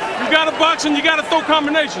 You got to box and you got to throw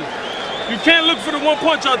combinations. You can't look for the one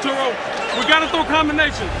punch, Arturo. We got to throw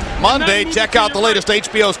combinations. Monday, check out the latest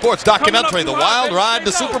HBO Sports documentary, The Wild Ride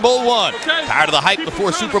to Super Bowl I. Tired of the hype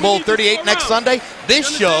before Super Bowl 38 next Sunday? This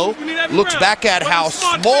show looks back at how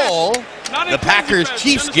small the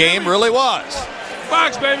Packers-Chiefs game really was.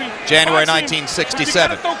 Box, baby. January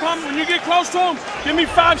 1967. When you get close to him, give me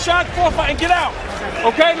 5 shots, 4 or 5, and get out.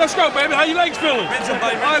 Okay, let's go, baby. How your legs feeling? All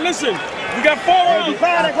right, listen. We got 4 rounds.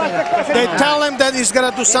 They tell him that he's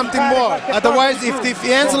gonna do something more. Otherwise, if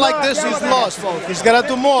he ends like this, he's lost. He's gotta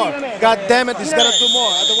do more. God damn it, he's gotta do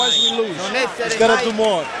more. Otherwise, we lose. He's gotta do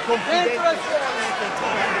more.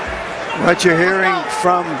 What you're hearing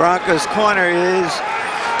from Branco's corner is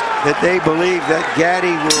that they believe that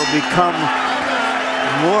Gatti will become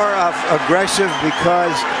more aggressive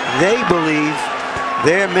because they believe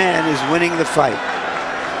their man is winning the fight.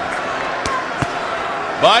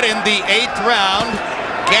 But in the 8th round,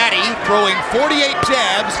 Gatti, throwing 48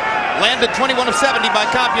 jabs, landed 21 of 70 by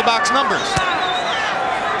CompuBox numbers.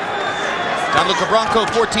 Gianluca Branco,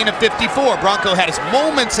 14 of 54. Branco had his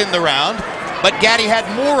moments in the round, but Gatti had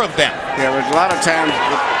more of them. Yeah, but a lot of times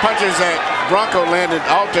the punches that Branco landed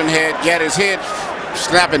often had Gatti's head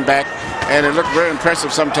snapping back, and it looked very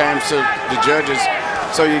impressive sometimes to the judges.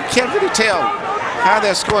 So you can't really tell how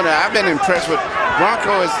they're scoring. I've been impressed with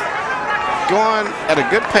Branco is going at a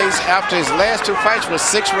good pace after his last 2 fights with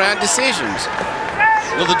 6-round decisions.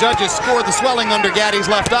 Well, the judges scored the swelling under Gatti's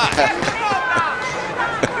left eye.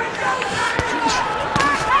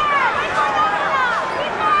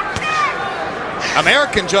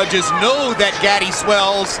 American judges know that Gatti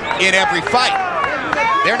swells in every fight.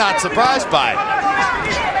 They're not surprised by it.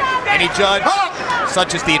 Any judge,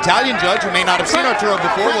 such as the Italian judge, who may not have seen Arturo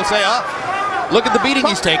before, will say, look at the beating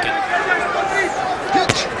he's taken.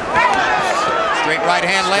 Straight right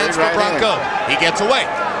hand lands for Branco. He gets away.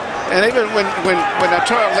 And even when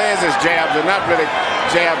Arturo lands his jabs, they're not really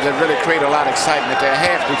jabs that really create a lot of excitement. They're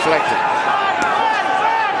half deflected.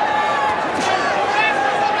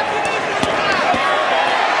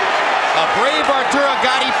 A brave Arturo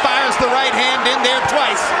Gatti fires the right hand in there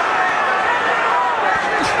twice.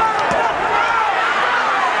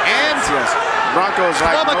 Branco's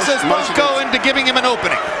like says Branco into giving him an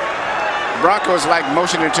opening. Branco's like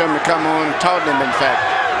motioning to him to come on, taught him in fact.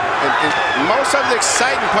 And most of the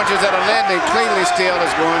exciting punches that are landing cleanly still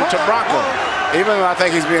is going to Branco. Even though I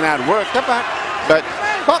think he's being outworked. But,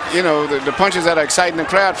 you know, the punches that are exciting the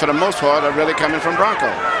crowd for the most part are really coming from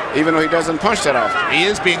Branco. Even though he doesn't punch that often. He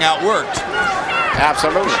is being outworked.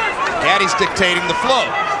 Absolutely. Gatti's dictating the flow.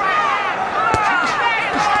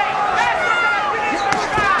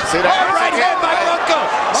 See that? Right hand by Branco.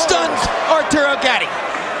 Stuns Arturo Gatti.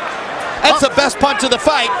 That's the best punch of the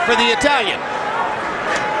fight for the Italian.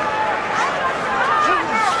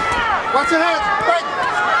 Watch your head. Break.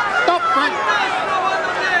 Stop, Frank.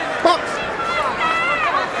 Box.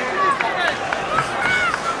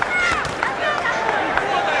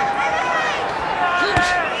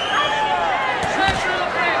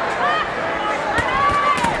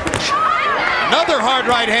 Another hard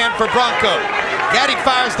right hand for Branco. Gatti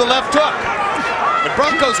fires the left hook. But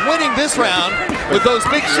Branco's winning this round with those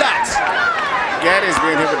big shots. Gatti's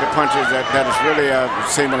being hit with the punches that is really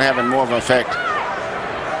seeming having more of an effect.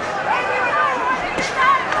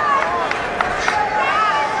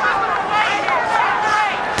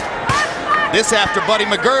 This after Buddy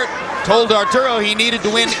McGirt told Arturo he needed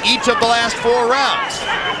to win each of the last 4 rounds.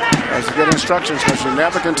 That's good instructions because you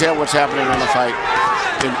never can tell what's happening in a fight.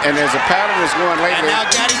 And there's a pattern that's going lately. And now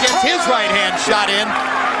Gatti gets his right hand shot in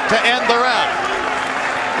to end the round.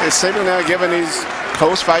 It's seeming now giving these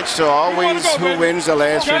close fights to always who wins the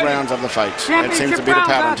last 2 rounds of the fights. That seems to be the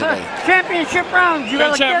pattern today. Championship rounds. You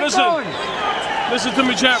gotta champ, get going. Listen to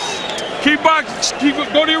me, champ. Keep boxing.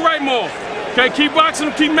 Go to your right more. Okay, keep boxing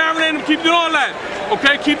them, keep marinating them, keep doing all that.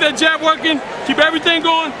 Okay, keep that jab working, keep everything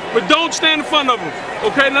going, but don't stand in front of them.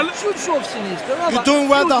 Okay, now let's shoot. You're doing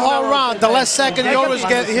well the whole round. The last second you always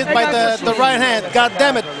get hit by the right hand. God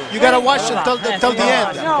damn it! You gotta watch until the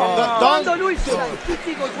end.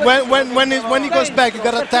 When he goes back, you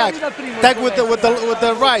gotta attack. Attack with the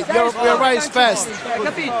right. Your right is fast.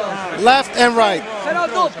 Left and right.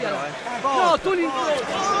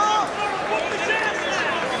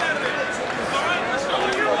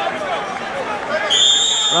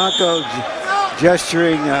 Branco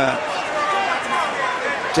gesturing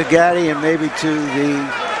to Gatti and maybe to the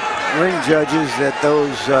ring judges that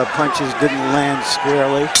those punches didn't land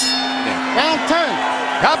squarely. Round 10.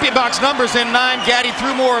 CompuBox numbers in 9. Gatti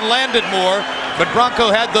threw more and landed more, but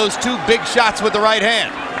Branco had those 2 big shots with the right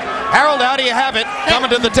hand. Harold, how do you have it coming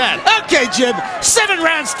to the 10th? Okay, Jim. 7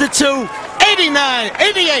 rounds to 2. 89,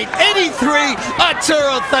 88, 83,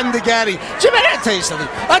 Arturo Thunder Gatti. Jim, I gotta tell you something.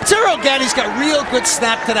 Arturo Gatti's got real good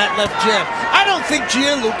snap to that left jab. I don't think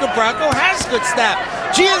Gianluca Branco has good snap.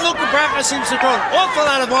 Gianluca Branco seems to throw an awful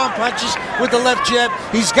lot of arm punches with the left jab.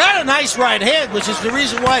 He's got a nice right hand, which is the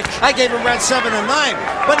reason why I gave him round 7 and 9.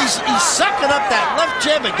 But he's sucking up that left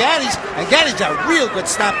jab of Gatti's, and Gatti's got real good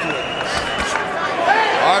snap to it.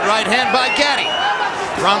 Hard right hand by Gatti.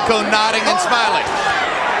 Branco nodding and smiling.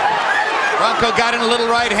 Branco got in a little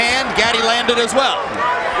right hand. Gatti landed as well.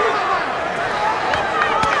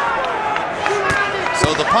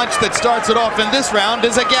 So the punch that starts it off in this round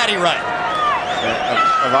is a Gatti right.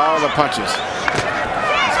 Of all the punches,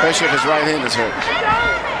 especially if his right hand is hurt.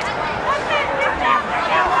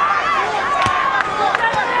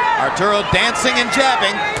 Arturo dancing and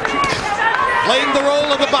jabbing, playing the role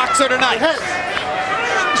of the boxer tonight.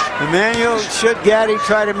 Emmanuel, should Gatti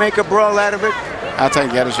try to make a brawl out of it? I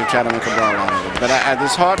think Gatti should try to make a brawl out of it. But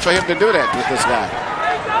it's hard for him to do that with this guy.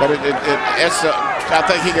 But I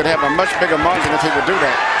think he could have a much bigger margin if he would do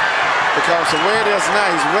that. Because the way it is now,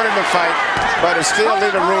 he's winning the fight, but it's still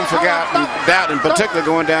leaving room for doubt, in particular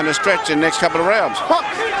going down the stretch in the next couple of rounds.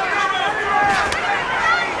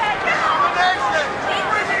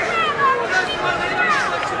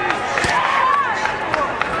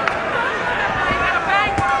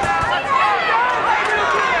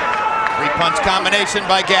 Punch combination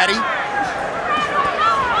by Gatti.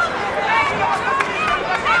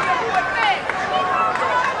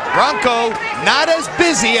 Branco not as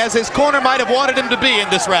busy as his corner might have wanted him to be in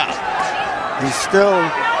this round. He's still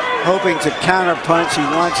hoping to counterpunch. He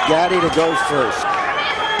wants Gatti to go first.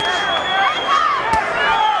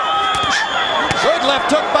 Good left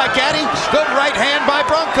hook by Gatti. Good right hand by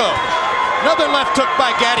Branco. Another left hook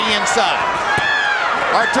by Gatti inside.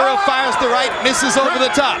 Arturo fires the right, misses over the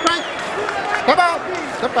top. Come on.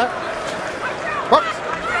 Step back. Whoop.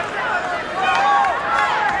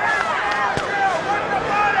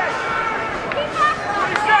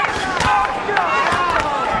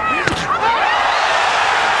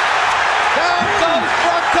 Down goes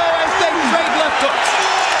Branco as they trade left hooks.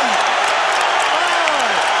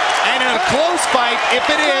 And in a close fight, if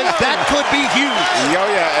it is, that could be huge. Oh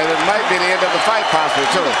yeah, and it might be the end of the fight possibly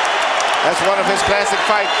too. That's one of his classic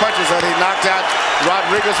fight punches that he knocked out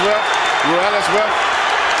Rodriguez with. Ruelas with.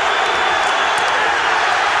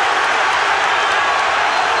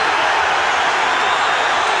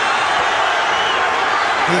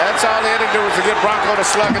 That's all he had to do was to get Branco to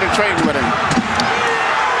slug it and trade with him.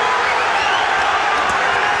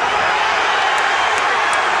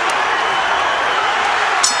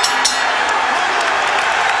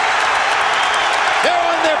 They're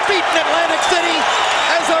on their feet in Atlantic City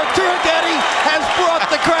as Arturo Gatti has brought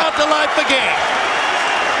the crowd to life again.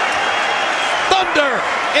 Thunder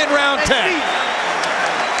in round 10.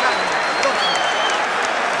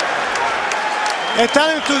 Hey, tell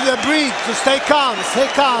him to breathe, to stay calm,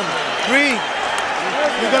 breathe.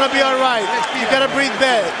 You're gonna be all right. You gotta breathe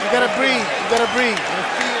bad. You gotta breathe. You gotta breathe.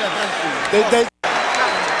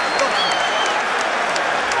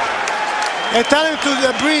 Hey, tell him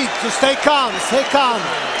to breathe, to stay calm,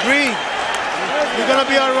 breathe. You're gonna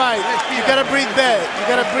be all right. You gotta breathe bad. You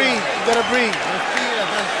gotta breathe. You gotta breathe.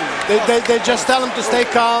 They just tell him to stay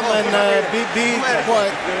calm and be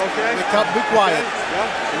quiet. Be quiet.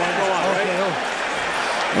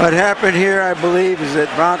 What happened here, I believe, is that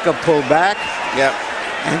Branco pulled back. Yep.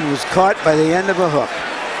 And was caught by the end of a hook.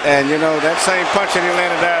 And you know, that same punch that he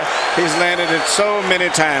landed there, he's landed it so many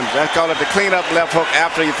times. I call it the cleanup left hook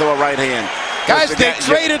after you throw a right hand. Guys, they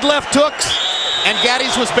traded left hooks, and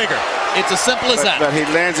Gatti's was bigger. It's as simple as that. But he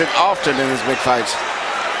lands it often in his big fights.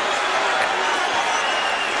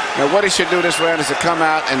 Now what he should do this round is to come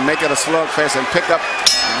out and make it a slugfest and pick up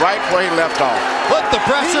right where he left off. Put the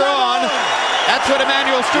pressure on. That's what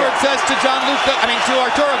Emmanuel Stewart says to to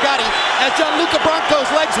Arturo Gatti, as Gianluca Branco's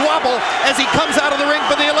legs wobble as he comes out of the ring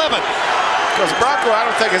for the 11th. Because Branco, I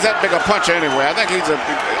don't think is that big a puncher anyway. I think he's an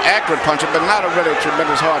accurate puncher, but not a really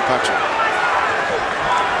tremendous hard puncher.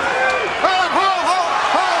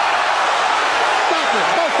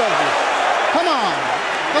 Come on.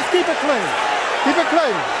 Let's keep it clean. Keep it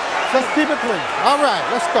clean. Let's keep it clean. All right,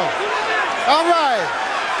 let's go. All right.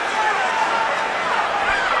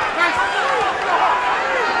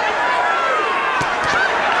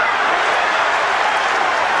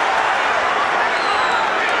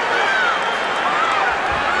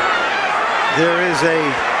 There is a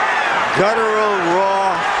guttural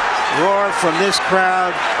roar from this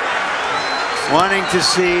crowd wanting to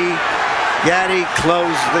see Gatti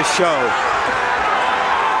close the show.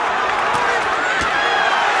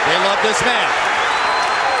 They love this man.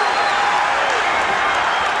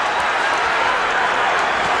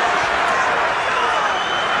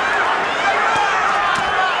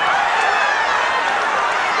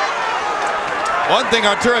 One thing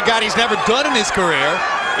Arturo Gatti's never done in his career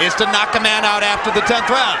is to knock a man out after the 10th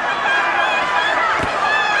round.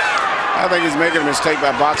 I think he's making a mistake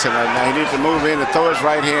by boxing right now. He needs to move in and throw his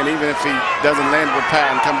right hand, even if he doesn't land with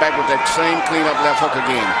power, and come back with that same cleanup left hook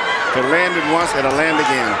again. If it landed once, it'll land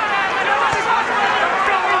again.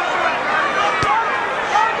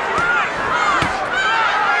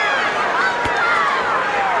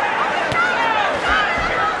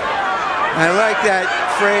 I like that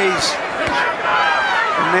phrase,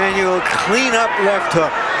 Emmanuel, clean up left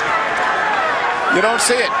hook. You don't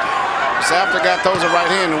see it. So after the guy throws a right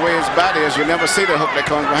hand, the way his body is, you never see the hook that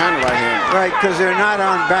comes behind the right hand. Right, because they're not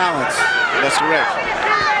on balance. That's correct.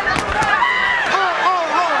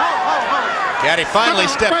 Gatti finally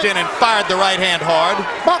stepped in and fired the right hand hard,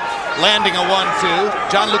 landing a 1-2.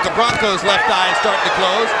 Gianluca Branco's left eye is starting to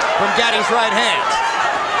close from Gatti's right hand.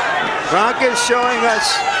 Branco's showing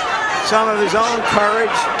us some of his own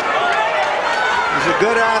courage. He's a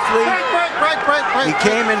good athlete. He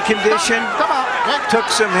came in condition, took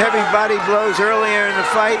some heavy body blows earlier in the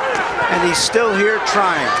fight, and he's still here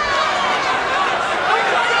trying.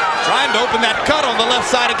 Trying to open that cut on the left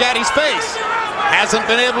side of Gatti's face. Hasn't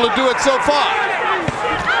been able to do it so far.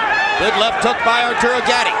 Good left hook by Arturo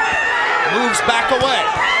Gatti. Moves back away.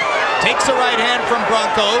 Takes a right hand from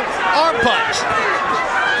Branco. Arm punch.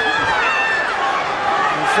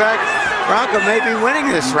 In fact, Branco may be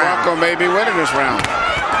winning this round. Branco may be winning this round.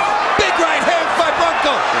 Big right hand by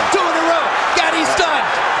Branco. 2 in a row. Gatti's stunned.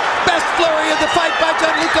 Best flurry of the fight by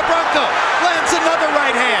Gianluca Branco. Lands another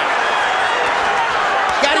right hand.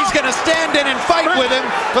 Gatti's going to stand in and fight with him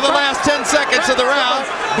for the last 10 seconds of the round.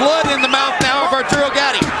 Blood in the mouth now of Arturo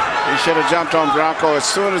Gatti. He should have jumped on Branco as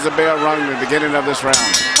soon as the bell rung at the beginning of this round.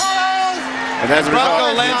 And as a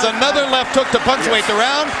Branco result, lands another left hook to punctuate the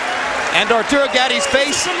round. And Arturo Gatti's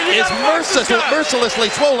face is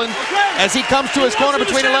mercilessly swollen as he comes to his corner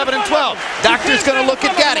between 11 and 12. Doctor's going to look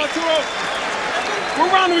at Gatti.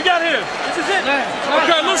 What round do we got here? This is it.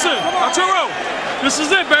 Okay, listen, Arturo, this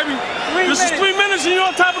is it, baby. This is 3 minutes and you're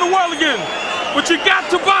on top of the world again. But you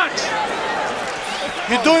got to box.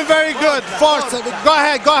 You're doing very good. Force it. Go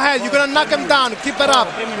ahead, go ahead. You're going to knock him down. Keep it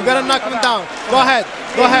up. You're going to knock him down. Go ahead.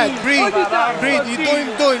 Go ahead. Breathe. Breathe.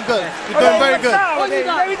 You're doing good. You're doing very good.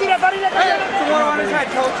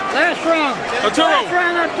 Last round. Arturo. Last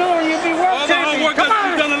round, Arturo. You'll be world champion. All the hard work that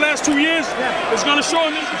you've done the last 2 years is going to show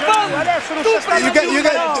in this.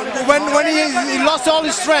 When he lost all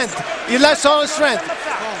his strength. He lost all his strength.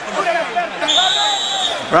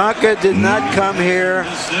 Branco did not come here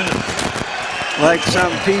like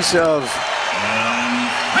some piece of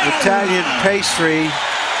Italian pastry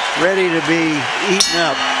ready to be eaten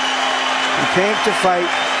up. He came to fight.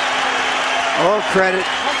 All credit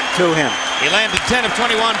to him. He landed 10 of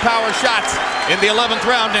 21 power shots in the 11th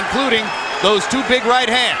round, including those 2 big right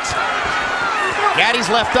hands. Gatti's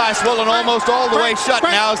left eye swollen almost all the way shut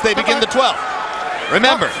now as they begin the 12th.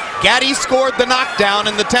 Remember, Gatti scored the knockdown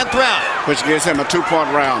in the 10th round, which gives him a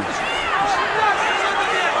 2-point round.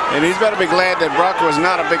 And he's better be glad that Branco is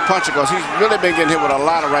not a big puncher, because he's really been getting hit with a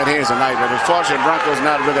lot of right hands tonight. But unfortunately, Branco's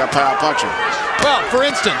not really a power puncher. Well, for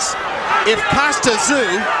instance, if Costa Zoo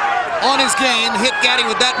on his game hit Gatti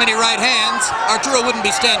with that many right hands, Arturo wouldn't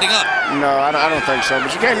be standing up. No, I don't think so.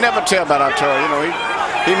 But you can't never tell about Arturo. You know,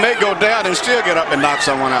 he may go down and still get up and knock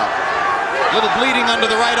someone out. Little bleeding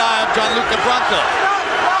under the right eye of Gianluca Branco.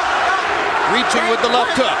 Reaching with the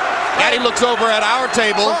left hook. Gatti looks over at our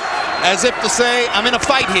table as if to say, I'm in a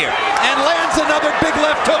fight here, and lands another big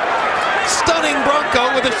left hook, stunning Branco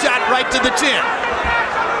with a shot right to the chin.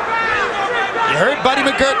 You heard Buddy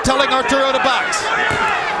McGirt telling Arturo to box.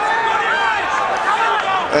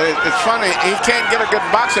 It's funny, he can't get a good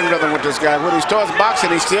boxing rhythm with this guy. When he starts boxing,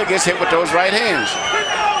 he still gets hit with those right hands.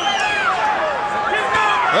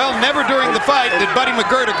 Well, never during the fight did Buddy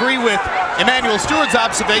McGirt agree with Emmanuel Stewart's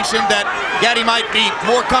observation that Gatti might be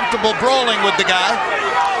more comfortable brawling with the guy.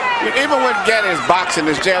 Even when Gatti is boxing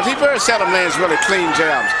his jabs, he very seldom lands really clean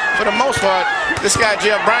jabs. For the most part, this guy,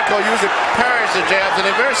 Branco, usually parries the jabs, and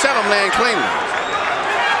they very seldom land cleanly.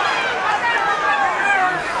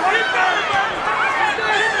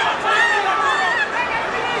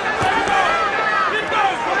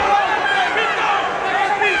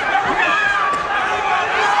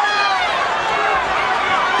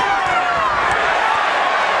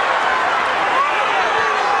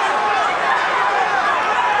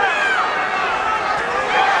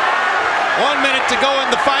 To go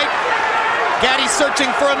in the fight. Gatti's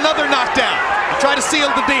searching for another knockdown to try to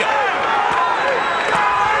seal the deal.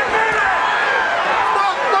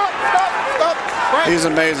 He's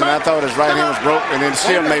amazing. I thought his right hand was broke and then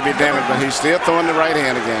still may be damaged, but he's still throwing the right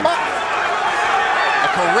hand again. A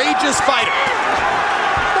courageous fighter.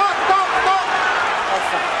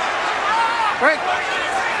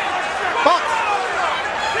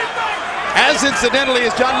 As incidentally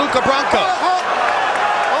as Gianluca Branco.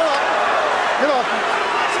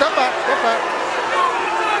 Step back, step back.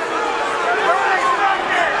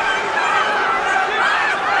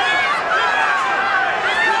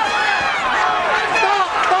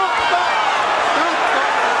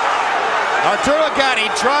 Arturo Gatti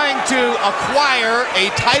trying to acquire a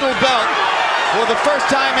title belt for the first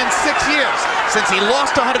time in 6 years since he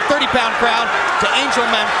lost a 130-pound crown to Angel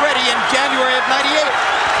Manfredi in January of '98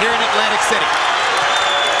 here in Atlantic City.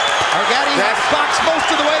 Gatti has boxed most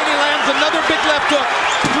of the way, and he lands another big left hook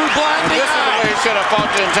through blinding eye. This is the way he should have fought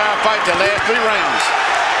the entire fight, the last 3 rounds.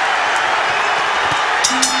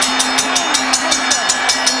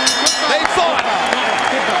 They fought.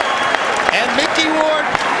 And Mickey Ward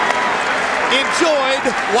enjoyed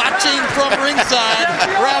watching from ringside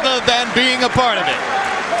rather than being a part of it.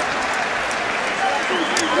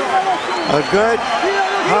 A good,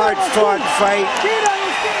 hard-fought fight.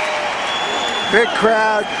 Big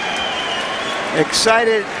crowd.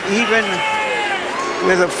 Excited even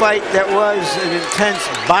with a fight that was an intense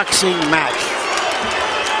boxing match.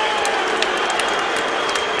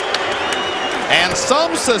 And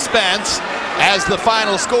some suspense as the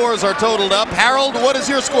final scores are totaled up. Harold, what does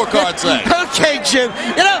your scorecard say? Okay, Jim.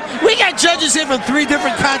 You know, we got judges here from 3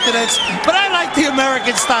 different continents, but I like the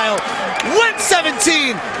American style.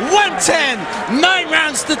 117, 110, 9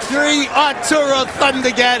 rounds to 3, Arturo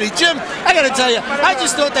Thunder Gatti. Jim, I got to tell you, I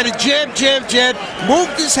just thought that a jab,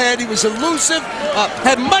 moved his head. He was elusive,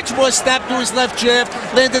 had much more snap to his left jab,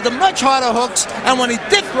 landed the much harder hooks, and when he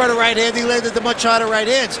did throw the right hand, he landed the much harder right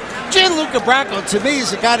hands. Gianluca Branco, to me,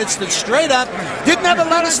 is a guy that stood straight up, didn't have a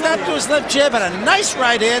lot of snap to his left jab, had a nice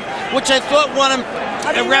right hand, which I thought won him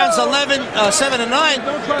in rounds 11, 7, and 9.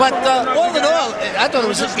 But all in all, I thought it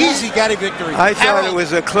was an easy Gatti victory. I thought it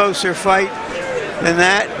was a closer fight than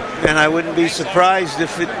that, and I wouldn't be surprised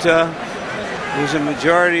if it was a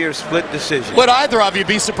majority or split decision. Would either of you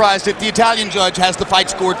be surprised if the Italian judge has the fight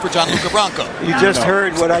scored for Gianluca Branco? You just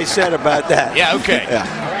heard what I said about that. Yeah, okay.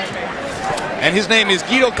 And his name is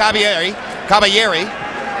Guido Caballeri,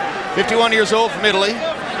 51 years old, from Italy.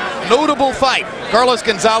 Notable fight, Carlos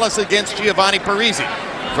Gonzalez against Giovanni Parisi.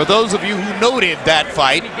 For those of you who noted that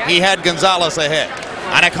fight, he had Gonzalez ahead.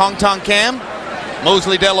 Anak Hong Tong Cam,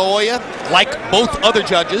 Mosley De La Hoya, like both other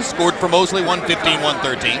judges, scored for Mosley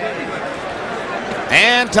 115-113.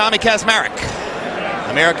 And Tommy Kazmarek,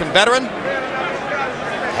 American veteran,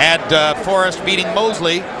 had Forrest beating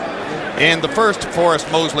Mosley in the first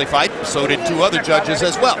Forrest Mosley fight. So did 2 other judges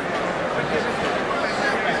as well.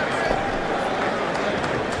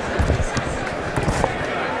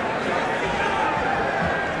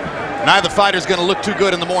 Neither fighter's going to look too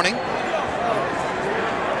good in the morning.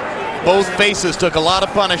 Both faces took a lot of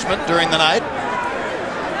punishment during the night.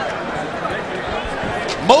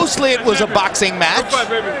 Mostly it was a boxing match.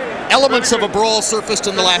 Elements of a brawl surfaced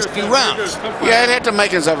in the last few rounds. Yeah, it had the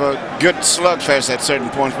makings of a good slugfest at certain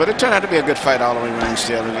points, but it turned out to be a good fight all the way around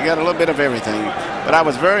still. You got a little bit of everything. But I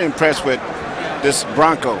was very impressed with this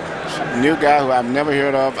Branco, new guy who I've never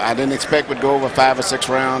heard of. I didn't expect would go over 5 or 6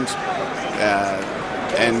 rounds.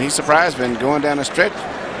 And he surprised me going down the stretch.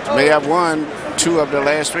 May have won 2 of the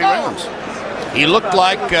last 3 rounds. He looked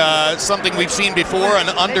like something we've seen before, an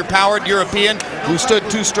underpowered European who stood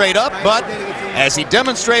too straight up, but as he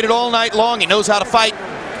demonstrated all night long, he knows how to fight.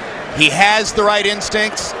 He has the right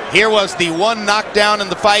instincts. Here was the one knockdown in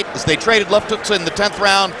the fight as they traded left hooks in the 10th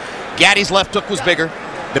round. Gatti's left hook was bigger,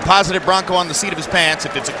 deposited Branco on the seat of his pants.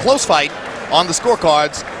 If it's a close fight on the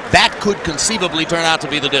scorecards, that could conceivably turn out to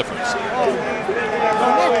be the difference.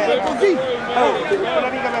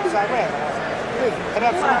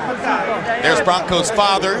 There's Branco's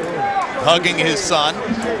father hugging his son.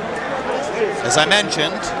 As I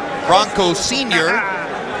mentioned, Branco Sr.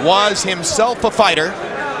 was himself a fighter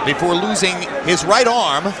before losing his right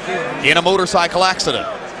arm in a motorcycle accident.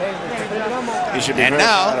 He should be and very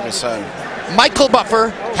now, proud of his son. Michael Buffer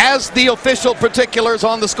has the official particulars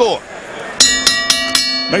on the score.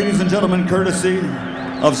 Ladies and gentlemen, courtesy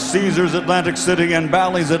of Caesars Atlantic City and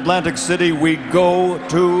Bally's Atlantic City, we go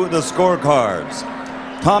to the scorecards.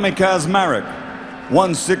 Tommy Kazmarek,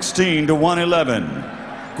 116 to 111.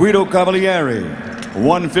 Guido Cavalieri,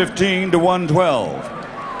 115 to 112.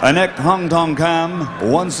 Anek Hongtong Kam,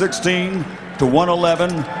 116 to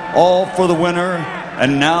 111, all for the winner.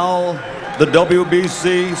 And now the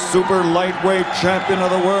WBC Super Lightweight Champion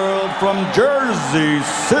of the World from Jersey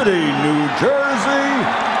City, New Jersey.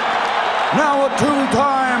 Now a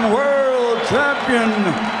 2-time world champion,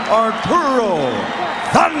 Arturo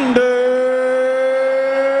Thunder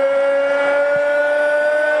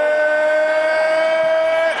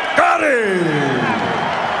Gatti.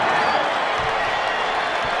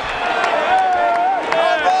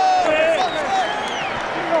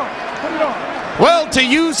 Well, to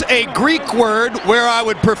use a Greek word where I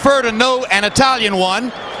would prefer to know an Italian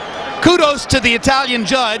one, kudos to the Italian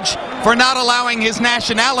judge for not allowing his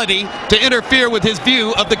nationality to interfere with his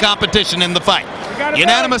view of the competition in the fight.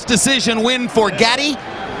 Unanimous decision win for Gatti,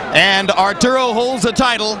 and Arturo holds a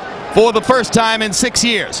title for the first time in 6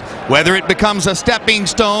 years. Whether it becomes a stepping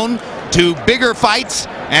stone to bigger fights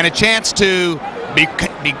and a chance to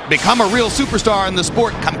become a real superstar in the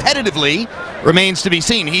sport competitively remains to be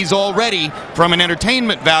seen. He's already, from an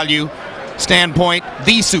entertainment value standpoint,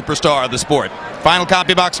 the superstar of the sport. Final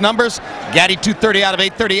copy box numbers: Gatti 230 out of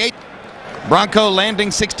 838. Branco landing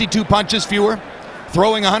 62 punches fewer,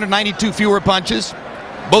 throwing 192 fewer punches.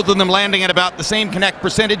 Both of them landing at about the same connect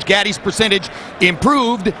percentage. Gatti's percentage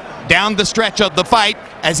improved down the stretch of the fight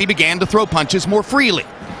as he began to throw punches more freely.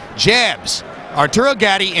 Jabs: Arturo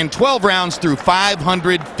Gatti in 12 rounds threw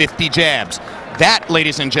 550 jabs. That,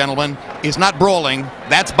 ladies and gentlemen, is not brawling,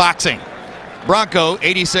 that's boxing. Branco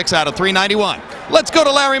 86 out of 391. Let's go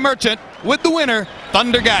to Larry Merchant with the winner,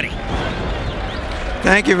 Thunder Gatti.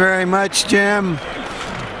 Thank you very much, Jim.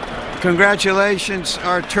 Congratulations,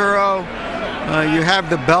 Arturo. You have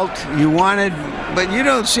the belt you wanted, but you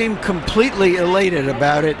don't seem completely elated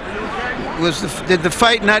about it. Did the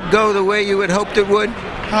fight not go the way you had hoped it would?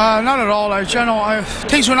 Not at all.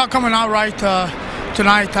 Things were not coming out right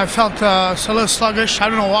tonight. I felt a little sluggish. I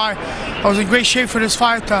don't know why. I was in great shape for this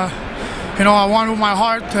fight. I won with my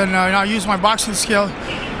heart, and I used my boxing skill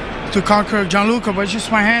to conquer Gianluca, but it's just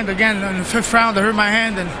my hand again. In the 5th round, I hurt my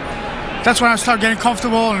hand, and that's when I started getting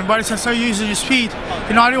comfortable, and everybody said, start using your speed. I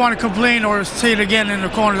didn't want to complain or say it again in the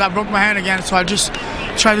corners. I broke my hand again, so I just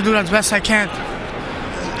try to do that as best I can.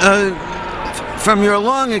 From your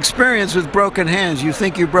long experience with broken hands, you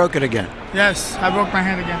think you broke it again? Yes, I broke my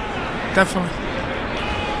hand again, definitely.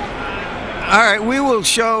 All right, we will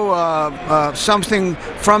show something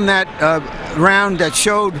from that round that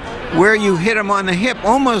showed where you hit him on the hip,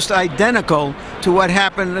 almost identical to what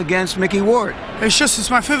happened against Mickey Ward. It's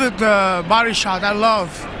my favorite body shot. I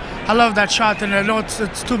love that shot, and I know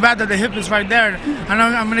it's too bad that the hip is right there. I know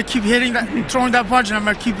I'm going to keep hitting that, throwing that punch, and I'm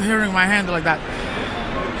going to keep hitting my hand like that.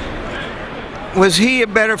 Was he a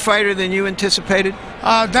better fighter than you anticipated?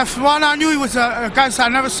 Definitely. Well, I knew he was a guy I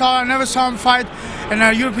never saw him fight.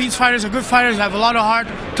 And European fighters are good fighters, have a lot of heart,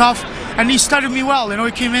 tough. and he studied me well. You know,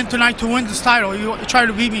 he came in tonight to win this title. He tried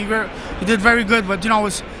to beat me. He did very good, but you know, I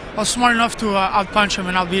was smart enough to outpunch him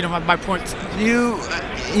and outbeat him by points. Do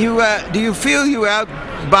you feel you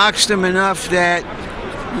outboxed him enough that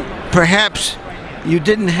perhaps you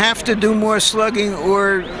didn't have to do more slugging,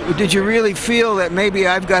 or did you really feel that maybe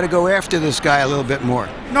I've got to go after this guy a little bit more?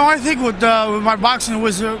 No, I think with my boxing it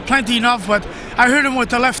was plenty enough, but I hurt him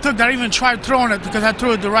with the left hook that I even tried throwing it because I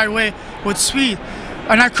threw it the right way with speed.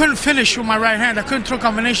 And I couldn't finish with my right hand. I couldn't throw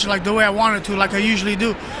combinations like the way I wanted to, like I usually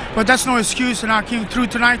do. But that's no excuse, and I came through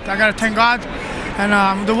tonight. I got to thank God, and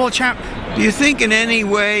I'm the world champ. Do you think in any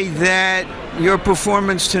way that your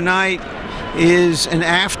performance tonight is an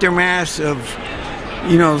aftermath of,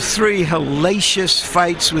 you know, 3 hellacious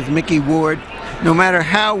fights with Mickey Ward, no matter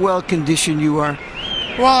how well conditioned you are?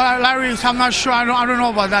 Well, Larry, I'm not sure. I don't know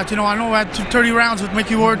about that. You know, I know I had 30 rounds with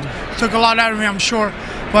Mickey Ward. Took a lot out of me, I'm sure.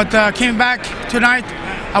 But came back tonight.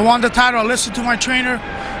 I won the title. I listened to my trainer.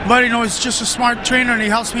 But, you know, he's just a smart trainer, and he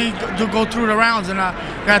helps me to go through the rounds, and I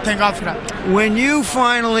got to thank God for that. When you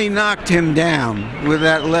finally knocked him down with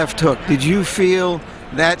that left hook, did you feel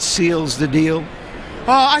that seals the deal?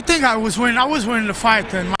 I think I was winning. I was winning the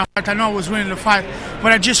fight, and I know I was winning the fight,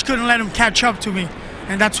 but I just couldn't let him catch up to me,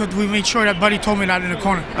 and that's what we made sure that Buddy told me that in the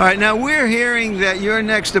corner. All right, now we're hearing that your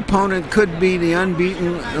next opponent could be the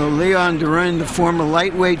unbeaten Leon Duran, the former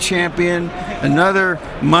lightweight champion, another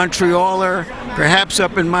Montrealer, perhaps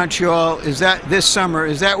up in Montreal. Is that this summer?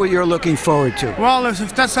 Is that what you're looking forward to? Well,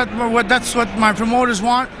 if that's what my promoters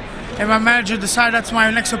want, and my manager decide that's my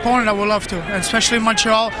next opponent, I would love to, and especially in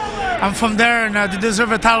Montreal. I'm from there, and they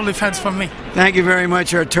deserve a title defense from me. Thank you very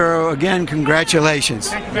much, Arturo. Again, congratulations.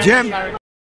 Thank you very Jim. much, Larry.